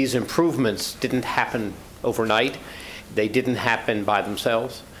these improvements didn't happen overnight. They didn't happen by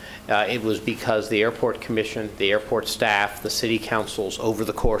themselves. It was because the Airport Commission, the airport staff, the City Councils over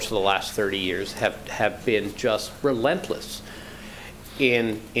the course of the last 30 years have been just relentless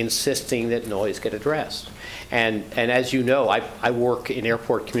in insisting that noise get addressed. And as you know, I work in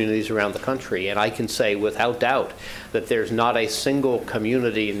airport communities around the country, and I can say without doubt that there's not a single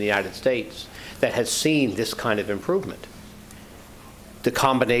community in the United States that has seen this kind of improvement. the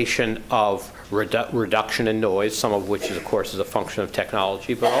combination of reduction in noise, some of which, of course, is a function of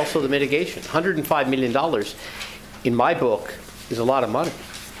technology, but also the mitigation. $105 million, in my book, is a lot of money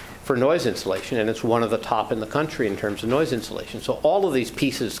for noise insulation, and it's one of the top in the country in terms of noise insulation. So all of these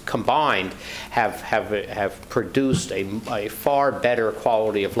pieces combined have produced a far better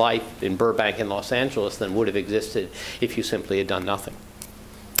quality of life in Burbank and Los Angeles than would have existed if you simply had done nothing.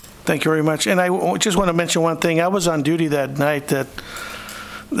 Thank you very much. And I just want to mention one thing. I was on duty that night that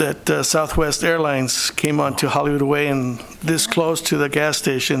Southwest Airlines came onto Hollywood Way and this close to the gas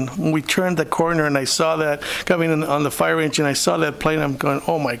station. When we turned the corner and I saw that coming in on the fire engine, I saw that plane, I'm going,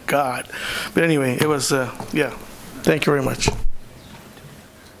 oh my God. But anyway, it was, yeah. Thank you very much.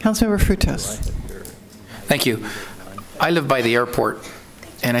 Councilmember Frutos. Thank you. I live by the airport,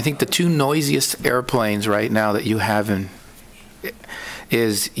 and I think the two noisiest airplanes right now that you have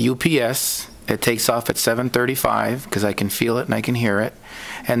is UPS. It takes off at 7:35 because I can feel it and I can hear it.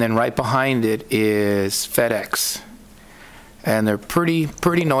 And then right behind it is FedEx. And they're pretty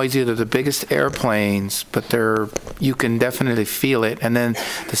noisy. They're the biggest airplanes, but you can definitely feel it. And then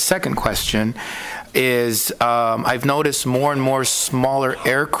the second question is I've noticed more and more smaller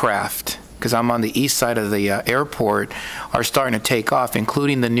aircraft, because I'm on the east side of the airport, are starting to take off,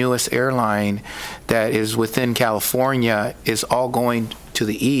 including the newest airline that is within California is all going to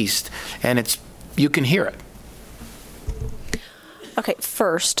the east, and you can hear it. Okay,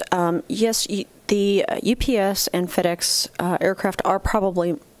 first, yes, the UPS and FedEx aircraft are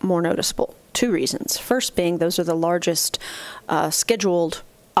probably more noticeable. Two reasons. First being those are the largest scheduled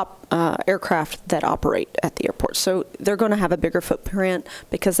aircraft that operate at the airport. So they're going to have a bigger footprint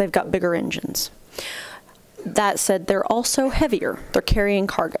because they've got bigger engines. That said, they're also heavier. They're carrying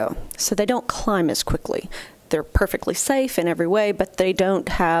cargo, so they don't climb as quickly. They're perfectly safe in every way, but they don't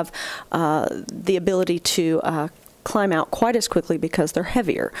have the ability to climb out quite as quickly because they're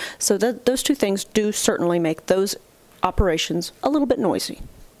heavier. So those two things do certainly make those operations a little bit noisier.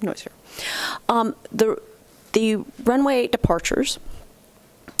 The runway 8 departures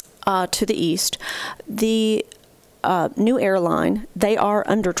to the east, the new airline, they are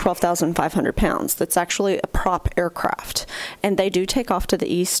under 12,500 pounds. That's actually a prop aircraft, and they do take off to the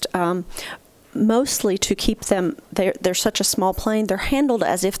east. Mostly to keep them, they're such a small plane, they're handled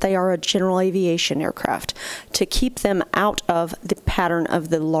as if they are a general aviation aircraft, to keep them out of the pattern of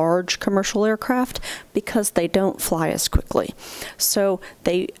the large commercial aircraft because they don't fly as quickly. So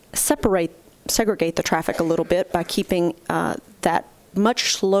they segregate the traffic a little bit by keeping that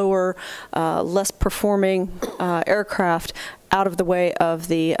much slower, less performing aircraft out of the way of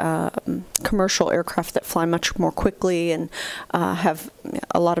the commercial aircraft that fly much more quickly and have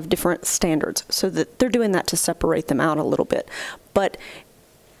a lot of different standards. So that they're doing that to separate them out a little bit. But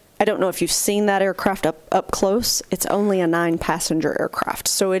I don't know if you've seen that aircraft up close. It's only a 9-passenger aircraft.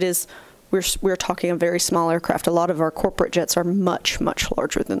 So it is, we're talking a very small aircraft. A lot of our corporate jets are much, much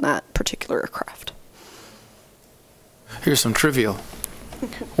larger than that particular aircraft. Here's some trivial.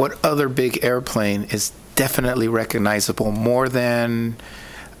 What other big airplane is definitely recognizable more than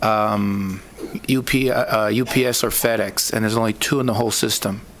UPS or FedEx, and there's only 2 in the whole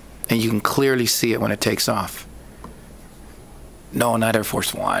system, and you can clearly see it when it takes off? No, not Air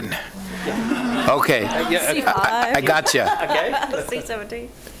Force One. Okay, I got you. Okay. C-17.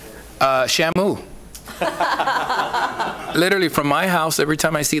 Shamu. Literally from my house, every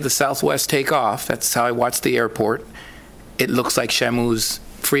time I see the Southwest take off, that's how I watch the airport, it looks like Shamu's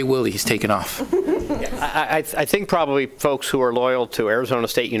Free Willy. He's taken off. I think probably folks who are loyal to Arizona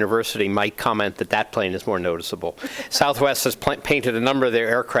State University might comment that that plane is more noticeable. Southwest has painted a number of their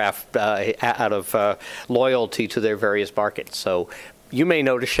aircraft out of loyalty to their various markets. So you may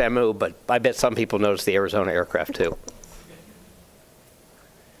notice Shamu, but I bet some people notice the Arizona aircraft too.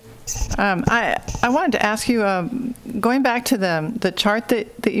 I wanted to ask you, going back to the chart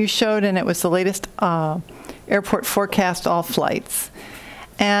that you showed, and it was the latest airport forecast all flights.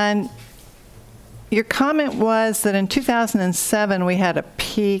 And your comment was that in 2007 we had a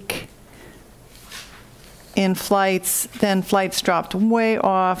peak in flights, then flights dropped way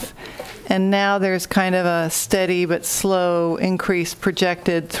off, and now there's kind of a steady but slow increase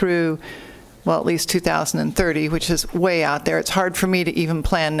projected through, well, at least 2030, which is way out there. It's hard for me to even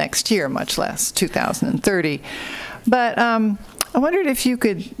plan next year, much less 2030. But I wondered if you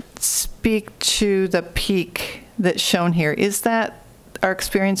could speak to the peak that's shown here. Is that our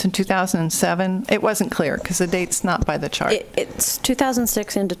experience in 2007? It wasn't clear because the date's not by the chart. It's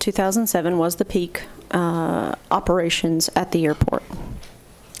 2006 into 2007 was the peak operations at the airport.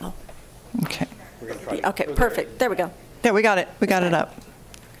 Oh. Okay. Okay, perfect. There we go. Yeah, we got it. We got it up.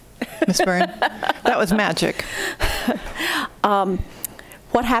 Ms. Byrne, that was magic.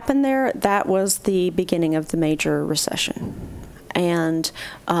 What happened there, that was the beginning of the major recession. And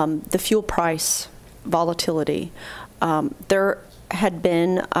the fuel price volatility. There had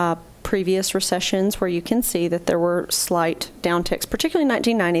been previous recessions where you can see that there were slight downticks, particularly in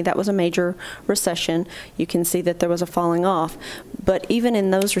 1990. That was a major recession. You can see that there was a falling off. But even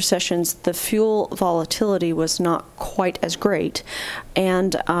in those recessions, the fuel volatility was not quite as great.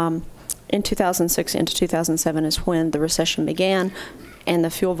 And in 2006 into 2007 is when the recession began, and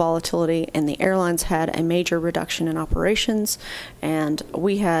the fuel volatility, and the airlines had a major reduction in operations, and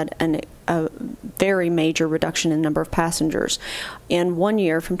we had a very major reduction in number of passengers. In 1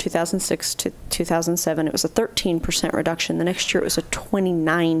 year, from 2006 to 2007, it was a 13% reduction. The next year, it was a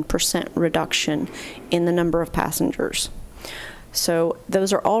 29% reduction in the number of passengers. So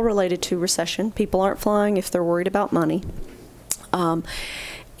those are all related to recession. People aren't flying if they're worried about money.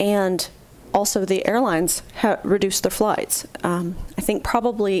 And also, the airlines have reduced their flights. I think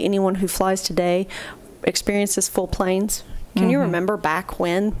probably anyone who flies today experiences full planes. Can you remember back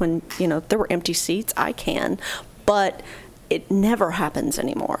when you know there were empty seats? I can, but it never happens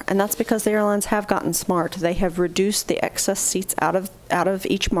anymore, and that's because the airlines have gotten smart. They have reduced the excess seats out of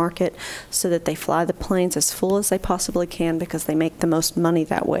each market so that they fly the planes as full as they possibly can, because they make the most money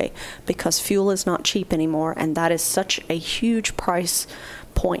that way. Because fuel is not cheap anymore, and that is such a huge price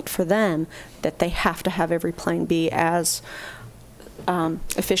point for them that they have to have every plane be as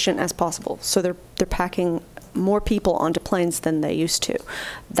efficient as possible. So they're packing more people onto planes than they used to.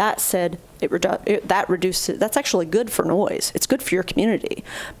 That said, that reduces. That's actually good for noise. It's good for your community,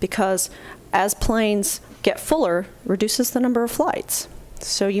 because as planes get fuller, reduces the number of flights.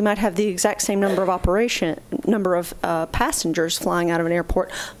 So you might have the exact same number of passengers flying out of an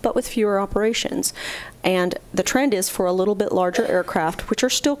airport, but with fewer operations. And the trend is for a little bit larger aircraft, which are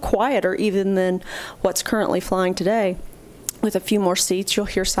still quieter even than what's currently flying today, with a few more seats. You'll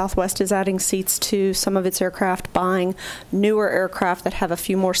hear Southwest is adding seats to some of its aircraft, buying newer aircraft that have a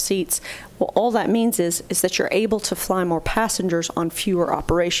few more seats. Well, all that means is that you're able to fly more passengers on fewer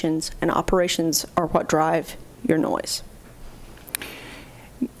operations, and operations are what drive your noise.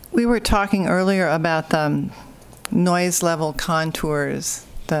 We were talking earlier about the noise level contours,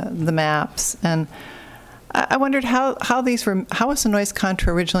 the maps, and I wondered how was the noise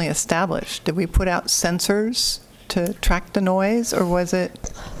contour originally established? Did we put out sensors to track the noise, or was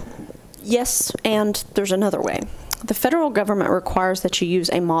it? Yes, and there's another way. The federal government requires that you use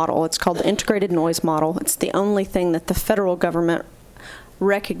a model. It's called the Integrated Noise Model. It's the only thing that the federal government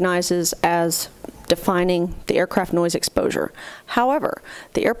recognizes as defining the aircraft noise exposure. However,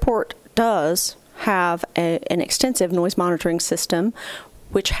 the airport does have an extensive noise monitoring system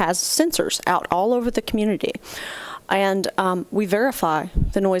which has sensors out all over the community. And we verify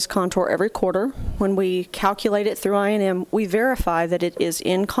the noise contour every quarter. When we calculate it through I&M, we verify that it is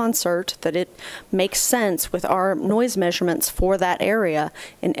in concert, that it makes sense with our noise measurements for that area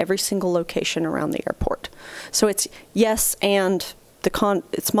in every single location around the airport. So it's yes, and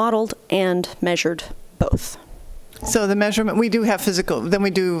it's modeled and measured both. So the measurement, we do have physical, then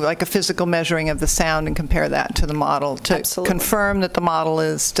we do like a physical measuring of the sound and compare that to the model to Absolutely. Confirm that the model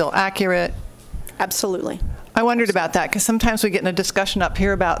is still accurate. Absolutely. I wondered about that because sometimes we get in a discussion up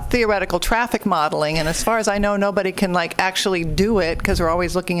here about theoretical traffic modeling, and as far as I know, nobody can like actually do it because we're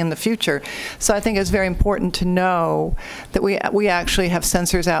always looking in the future. So I think it's very important to know that we actually have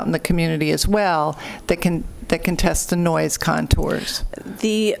sensors out in the community as well that can test the noise contours.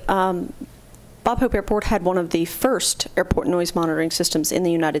 The Bob Hope Airport had one of the first airport noise monitoring systems in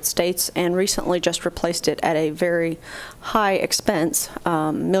the United States, and recently just replaced it at a very high expense,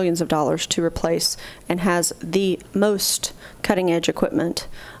 millions of dollars to replace, and has the most cutting-edge equipment,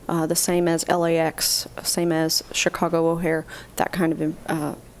 the same as LAX, same as Chicago O'Hare. That kind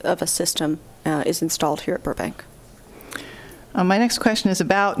of a system is installed here at Burbank. My next question is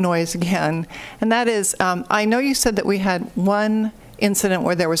about noise again, and that is, I know you said that we had one incident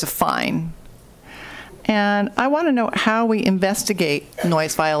where there was a fine. And I want to know how we investigate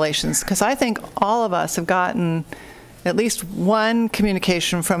noise violations, because I think all of us have gotten at least one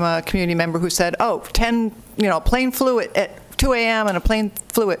communication from a community member who said, oh, a plane flew at 2 a.m. and a plane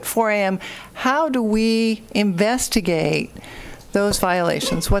flew at 4 a.m. How do we investigate those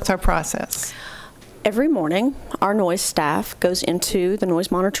violations? What's our process? Every morning, our noise staff goes into the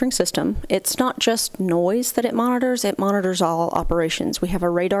noise monitoring system. It's not just noise that it monitors all operations. We have a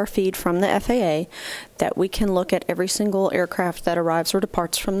radar feed from the FAA that we can look at every single aircraft that arrives or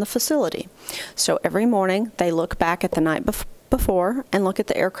departs from the facility. So every morning, they look back at the night before and look at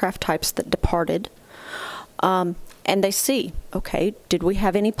the aircraft types that departed. And they see, okay, did we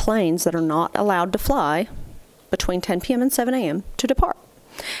have any planes that are not allowed to fly between 10 p.m. and 7 a.m. to depart?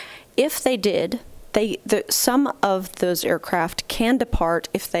 If they did, some of those aircraft can depart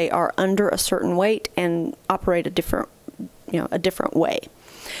if they are under a certain weight and operate a different way.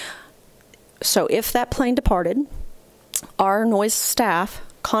 So if that plane departed, our noise staff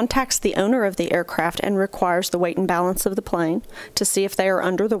contacts the owner of the aircraft and requires the weight and balance of the plane to see if they are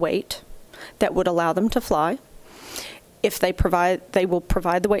under the weight that would allow them to fly. If they will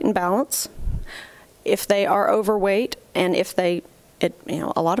provide the weight and balance. If they are overweight, and if a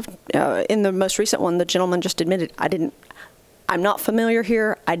lot of, in the most recent one, the gentleman just admitted, I'm not familiar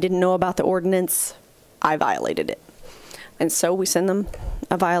here, I didn't know about the ordinance, I violated it. And so we send them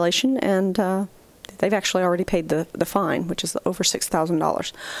a violation, and they've actually already paid the fine, which is over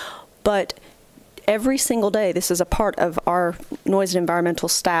 $6,000. But every single day, this is a part of our noise and environmental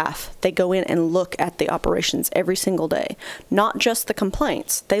staff. They go in and look at the operations every single day. Not just the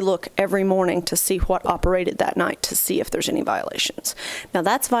complaints. They look every morning to see what operated that night to see if there's any violations. Now,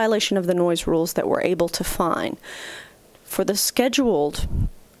 that's violation of the noise rules that we're able to fine. For the scheduled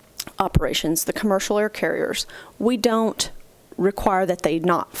operations, the commercial air carriers, we don't require that they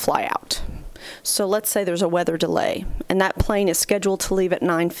not fly out. So let's say there's a weather delay, and that plane is scheduled to leave at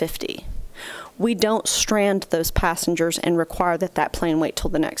 9:50. We don't strand those passengers and require that that plane wait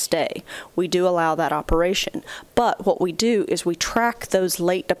till the next day. We do allow that operation. But what we do is we track those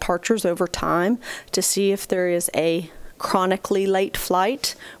late departures over time to see if there is a chronically late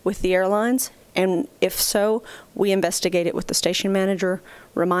flight with the airlines. And if so, we investigate it with the station manager,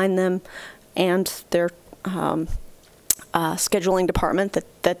 remind them and their scheduling department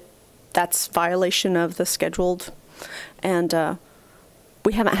that's violation of the scheduled. And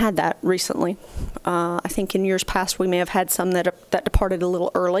we haven't had that recently. I think in years past we may have had some that departed a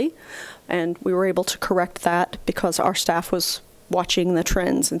little early, and we were able to correct that because our staff was watching the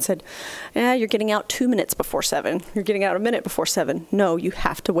trends and said, you're getting out 2 minutes before 7. You're getting out a minute before 7. No, you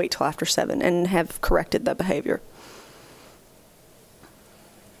have to wait till after 7, and have corrected that behavior.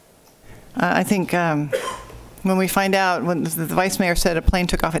 I think when we find out, when the vice mayor said a plane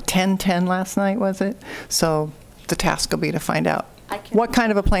took off at 10:10 last night, was it? So the task will be to find out what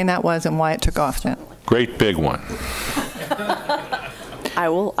kind of a plane that was and why it took off then. Great big one. I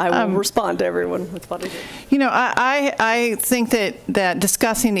will respond to everyone with what I did. You know, I think that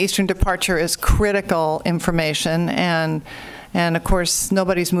discussing the Eastern departure is critical information, and of course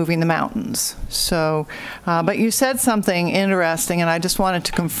nobody's moving the mountains. So, but you said something interesting, and I just wanted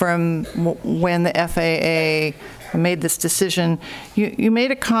to confirm when the FAA made this decision. You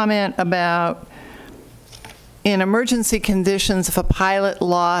made a comment about, in emergency conditions, if a pilot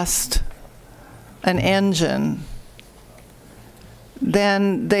lost an engine,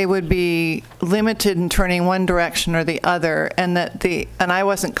 then they would be limited in turning one direction or the other, and and I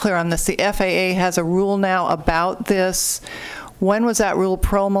wasn't clear on this, the FAA has a rule now about this. When was that rule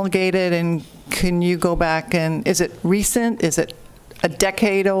promulgated, and can you go back and, is it recent? Is it a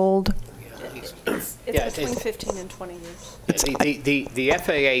decade old? It's between 15 and 20 years. The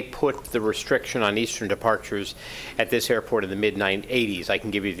FAA put the restriction on Eastern departures at this airport in the mid-80s. I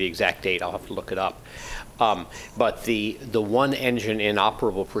can give you the exact date. I'll have to look it up. But the one engine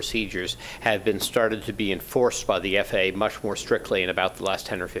inoperable procedures have been started to be enforced by the FAA much more strictly in about the last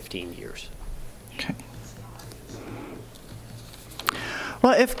 10 or 15 years. Okay.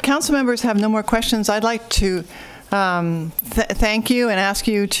 Well, if council members have no more questions, I'd like to thank you and ask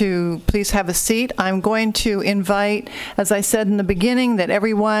you to please have a seat. I'm going to invite, as I said in the beginning, that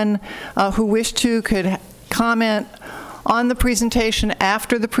everyone who wished to could comment on the presentation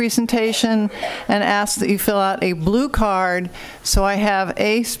after the presentation, and ask that you fill out a blue card. So I have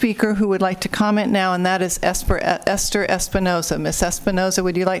a speaker who would like to comment now, and that is Esther Espinoza. Ms. Espinoza,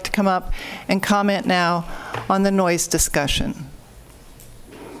 would you like to come up and comment now on the noise discussion?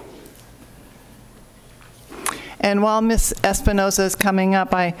 And while Ms. Espinoza is coming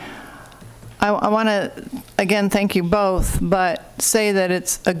up, I want to, again, thank you both, but say that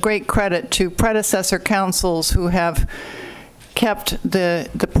it's a great credit to predecessor councils who have kept the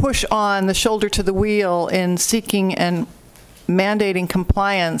push on, the shoulder to the wheel in seeking and mandating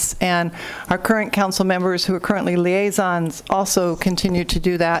compliance, and our current council members who are currently liaisons also continue to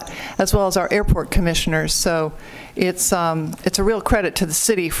do that, as well as our airport commissioners. So it's a real credit to the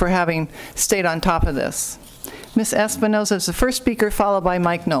city for having stayed on top of this. Ms. Espinoza is the first speaker, followed by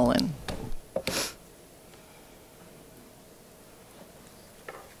Mike Nolan.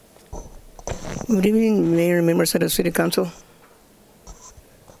 Good evening, Mayor and members of the City Council.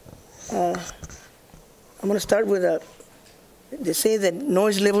 I'm going to start with they say that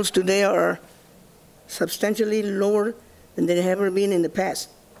noise levels today are substantially lower than they have ever been in the past.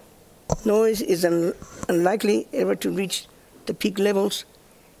 Noise is unlikely ever to reach the peak levels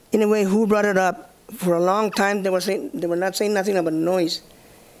Anyway, who brought it up? For a long time, they were not saying nothing about noise.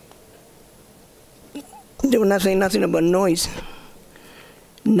 They were not saying nothing about noise.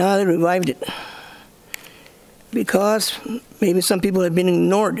 Now they revived it. Because maybe some people have been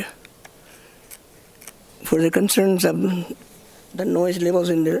ignored for the concerns of the noise levels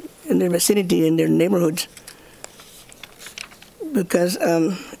in their vicinity, in their neighborhoods. Because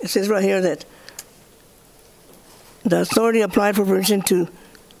it says right here that the authority applied for permission to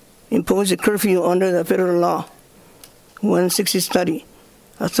impose a curfew under the federal law, 160 study.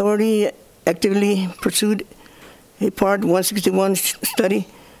 Authority actively pursued a Part 161 study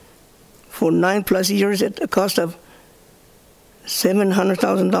for 9+ years at a cost of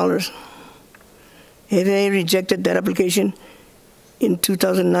 $700,000. FAA rejected that application in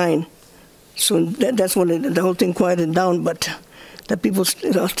 2009. So that's when the whole thing quieted down, but the people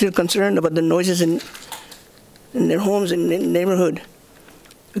are still concerned about the noises in their homes and in the neighborhood.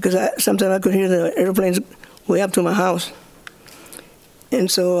 Because sometimes I could hear the airplanes way up to my house.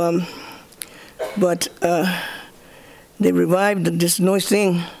 And so, but they revived this noise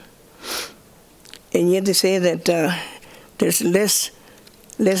thing, and yet they say that there's less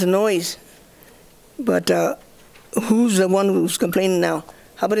noise. But who's the one who's complaining now?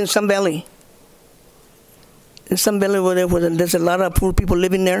 How about in Sun Valley? In Sun Valley, where there's a lot of poor people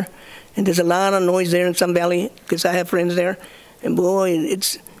living there, and there's a lot of noise there in Sun Valley, because I have friends there. And boy,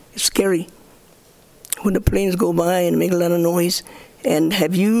 it's scary when the planes go by and make a lot of noise. And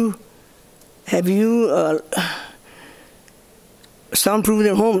have you soundproof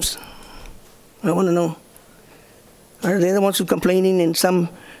their homes? I want to know. Are they the ones who are complaining, and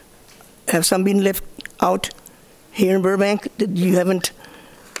have some been left out here in Burbank that you haven't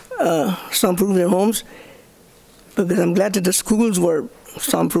soundproofed their homes? Because I'm glad that the schools were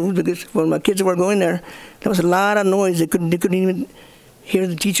soundproofed, because when my kids were going there was a lot of noise. They couldn't even hear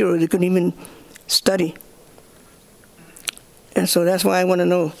the teacher, or they couldn't even study. And so that's why I want to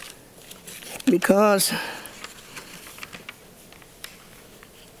know, because,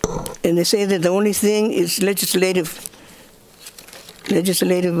 and they say that the only thing is legislative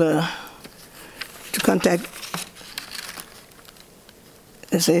to contact.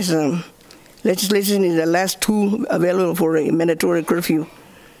 It says legislation is the last tool available for a mandatory curfew.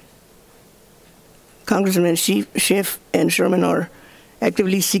 Congressman Schiff and Sherman are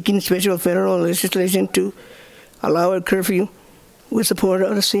actively seeking special federal legislation to allow a curfew with support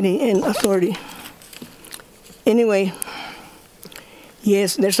of the city and authority. Anyway,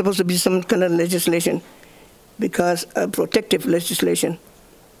 yes, there's supposed to be some kind of legislation, because protective legislation.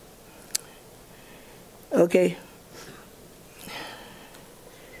 Okay.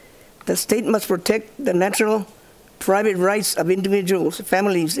 The state must protect the natural private rights of individuals,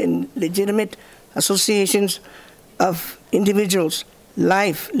 families, and legitimate associations of individuals.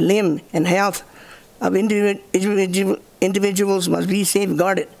 Life, limb, and health of individuals must be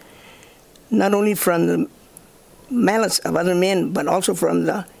safeguarded, not only from the malice of other men, but also from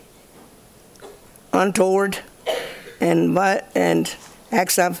the untoward and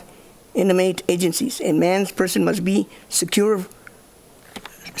acts of intimate agencies. A man's person must be secure.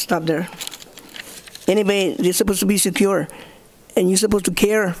 Stop there. Anybody, they're supposed to be secure, and you're supposed to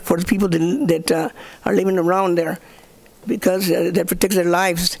care for the people that are living around there, because that protects their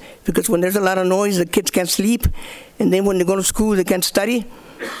lives. Because when there's a lot of noise, the kids can't sleep, and then when they go to school, they can't study.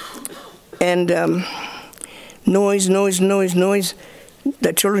 And noise.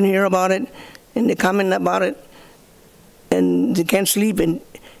 The children hear about it, and they comment about it, and they can't sleep, and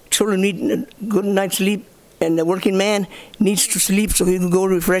children need a good night's sleep, and the working man needs to sleep so he can go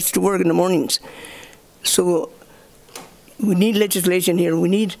refreshed to work in the mornings. So we need legislation here. We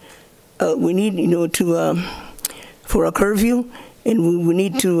need for a curfew, and we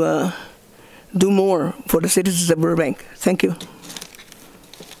need to do more for the citizens of Burbank. Thank you.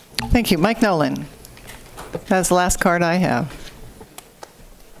 Thank you. Mike Nolan. That's the last card I have.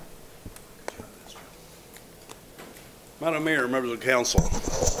 Madam Mayor, members of the council,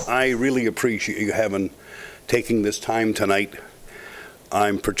 I really appreciate you taking this time tonight.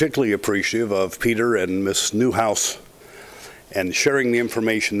 I'm particularly appreciative of Peter and Ms. Newhouse and sharing the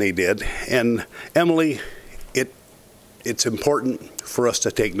information they did. And Emily, it's important for us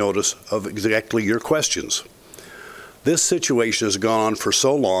to take notice of exactly your questions. This situation has gone on for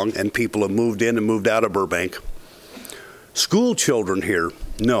so long, and people have moved in and moved out of Burbank. School children here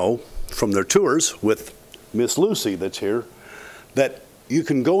know from their tours with Miss Lucy that's here that you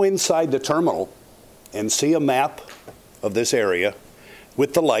can go inside the terminal and see a map of this area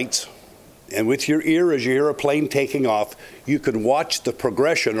with the lights, and with your ear as you hear a plane taking off, you can watch the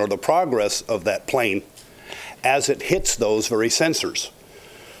progression or the progress of that plane as it hits those very sensors.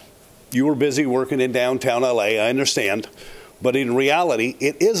 You were busy working in downtown LA, I understand. But in reality,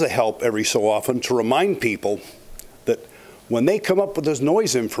 it is a help every so often to remind people that when they come up with this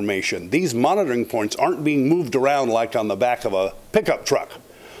noise information, these monitoring points aren't being moved around like on the back of a pickup truck.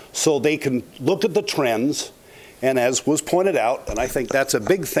 So they can look at the trends, and as was pointed out, and I think that's a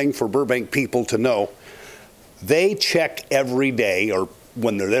big thing for Burbank people to know, they check every day, or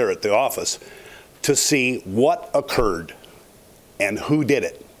when they're there at the office, to see what occurred and who did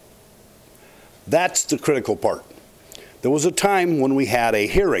it. That's the critical part. There was a time when we had a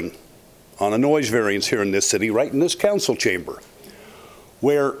hearing on a noise variance here in this city, right in this council chamber,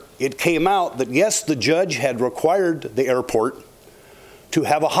 where it came out that yes, the judge had required the airport to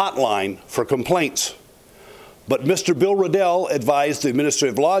have a hotline for complaints. But Mr. Bill Riddell advised the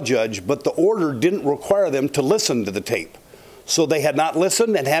administrative law judge, but the order didn't require them to listen to the tape. So they had not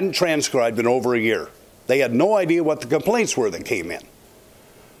listened and hadn't transcribed in over a year. They had no idea what the complaints were that came in.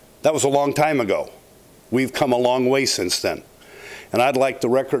 That was a long time ago. We've come a long way since then. And I'd like the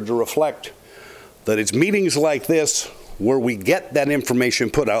record to reflect that it's meetings like this where we get that information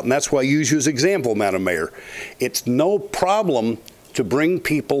put out, and that's why I use you as example, Madam Mayor. It's no problem to bring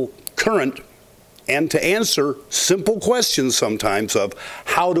people current and to answer simple questions sometimes of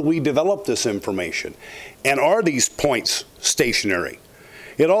how do we develop this information? And are these points stationary?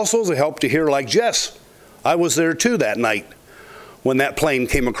 It also is a help to hear like Jess. I was there too that night when that plane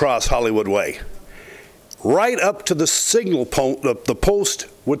came across Hollywood Way. Right up to the signal the post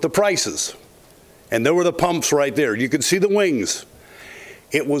with the prices. And there were the pumps right there. You could see the wings.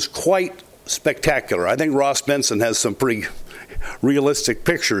 It was quite spectacular. I think Ross Benson has some pretty realistic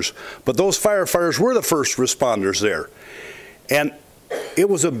pictures, but those firefighters were the first responders there. And it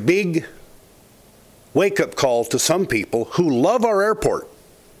was a big wake-up call to some people who love our airport.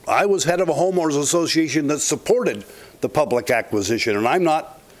 I was head of a homeowners association that supported the public acquisition, and I'm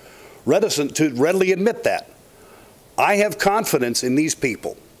not reticent to readily admit that. I have confidence in these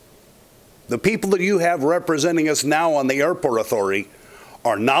people. The people that you have representing us now on the Airport Authority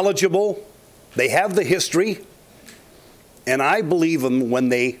are knowledgeable, they have the history, and I believe them when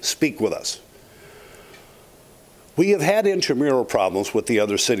they speak with us. We have had intramural problems with the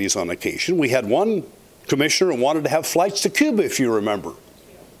other cities on occasion. We had one commissioner who wanted to have flights to Cuba, if you remember.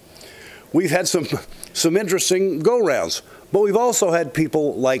 We've had some interesting go-rounds, but we've also had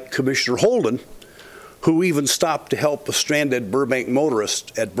people like Commissioner Holden, who even stopped to help a stranded Burbank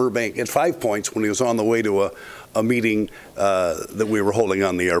motorist at Burbank at 5 Points when he was on the way to a meeting that we were holding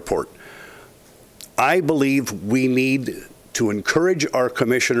on the airport. I believe we need to encourage our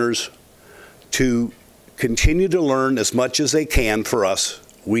commissioners to continue to learn as much as they can for us.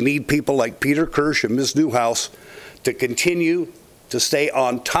 We need people like Peter Kirsch and Ms. Newhouse to continue to stay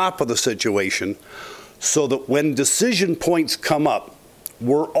on top of the situation so that when decision points come up,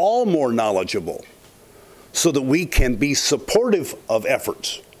 we're all more knowledgeable so that we can be supportive of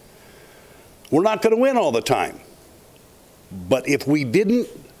efforts. We're not going to win all the time, but if we didn't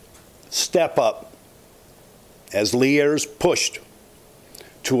step up as Lee Ayers pushed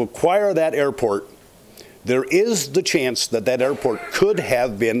to acquire that airport, there is the chance that that airport could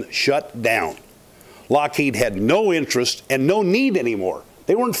have been shut down. Lockheed had no interest and no need anymore.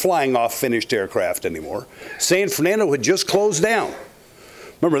 They weren't flying off finished aircraft anymore. San Fernando had just closed down.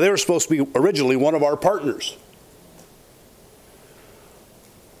 Remember, they were supposed to be originally one of our partners.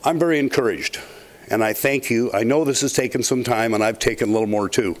 I'm very encouraged, and I thank you. I know this has taken some time, and I've taken a little more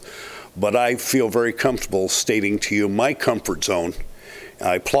too, but I feel very comfortable stating to you my comfort zone.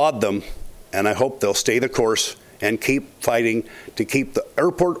 I applaud them, and I hope they'll stay the course and keep fighting to keep the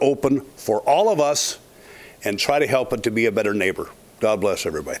airport open for all of us and try to help it to be a better neighbor. God bless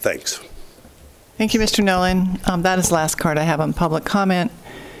everybody. Thanks. Thank you, Mr. Nolan. That is the last card I have on public comment.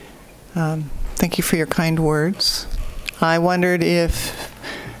 Thank you for your kind words. I wondered if,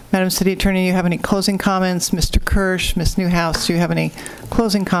 Madam City Attorney, you have any closing comments? Mr. Kirsch, Ms. Newhouse, do you have any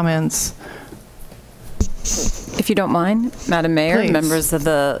closing comments? If you don't mind, Madam Mayor, Please. Members of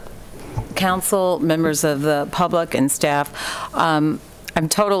the council, members of the public and staff, I'm in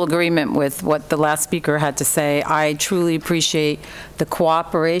total agreement with what the last speaker had to say. I truly appreciate the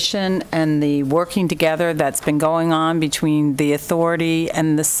cooperation and the working together that's been going on between the authority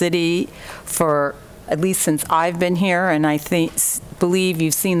and the city for at least since I've been here, and I think believe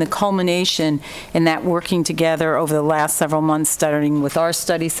you've seen the culmination in that working together over the last several months, starting with our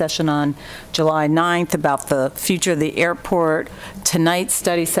study session on July 9th about the future of the airport, tonight's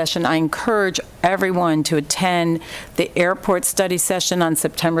study session. I encourage everyone to attend the airport study session on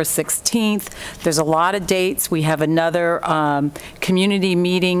September 16th. There's a lot of dates. We have another community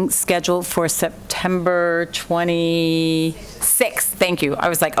meeting scheduled for September 26th. Thank you. I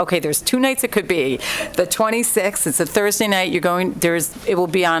was like, okay, there's 2 nights it could be. The 26th, it's a Thursday night. It will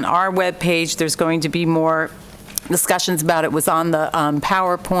be on our webpage. There's going to be more discussions about it. Was on the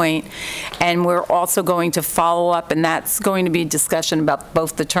PowerPoint, and we're also going to follow up, and that's going to be discussion about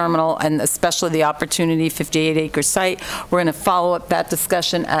both the terminal and especially the Opportunity 58-acre site. We're going to follow up that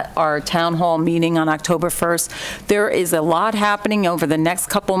discussion at our town hall meeting on October 1st. There is a lot happening over the next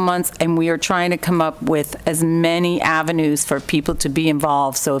couple months, and we are trying to come up with as many avenues for people to be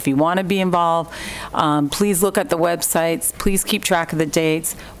involved. So if you want to be involved, please look at the websites. Please keep track of the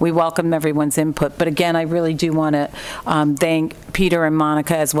dates. We welcome everyone's input. But again, I really do want to thank Peter and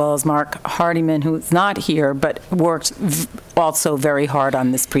Monica, as well as Mark Hardiman, who's not here, but worked also very hard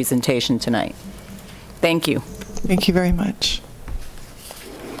on this presentation tonight. Thank you. Thank you very much.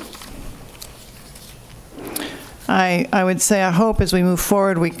 I would say, I hope as we move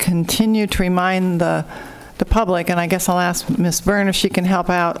forward, we continue to remind the public, and I guess I'll ask Ms. Byrne if she can help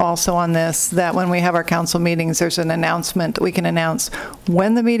out also on this, that when we have our council meetings, there's an announcement that we can announce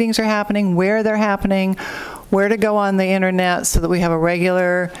when the meetings are happening, where they're happening, where to go on the internet, so that we have a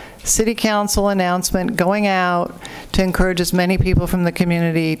regular city council announcement going out to encourage as many people from the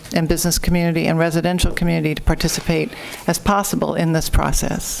community and business community and residential community to participate as possible in this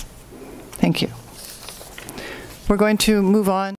process. Thank you. We're going to move on.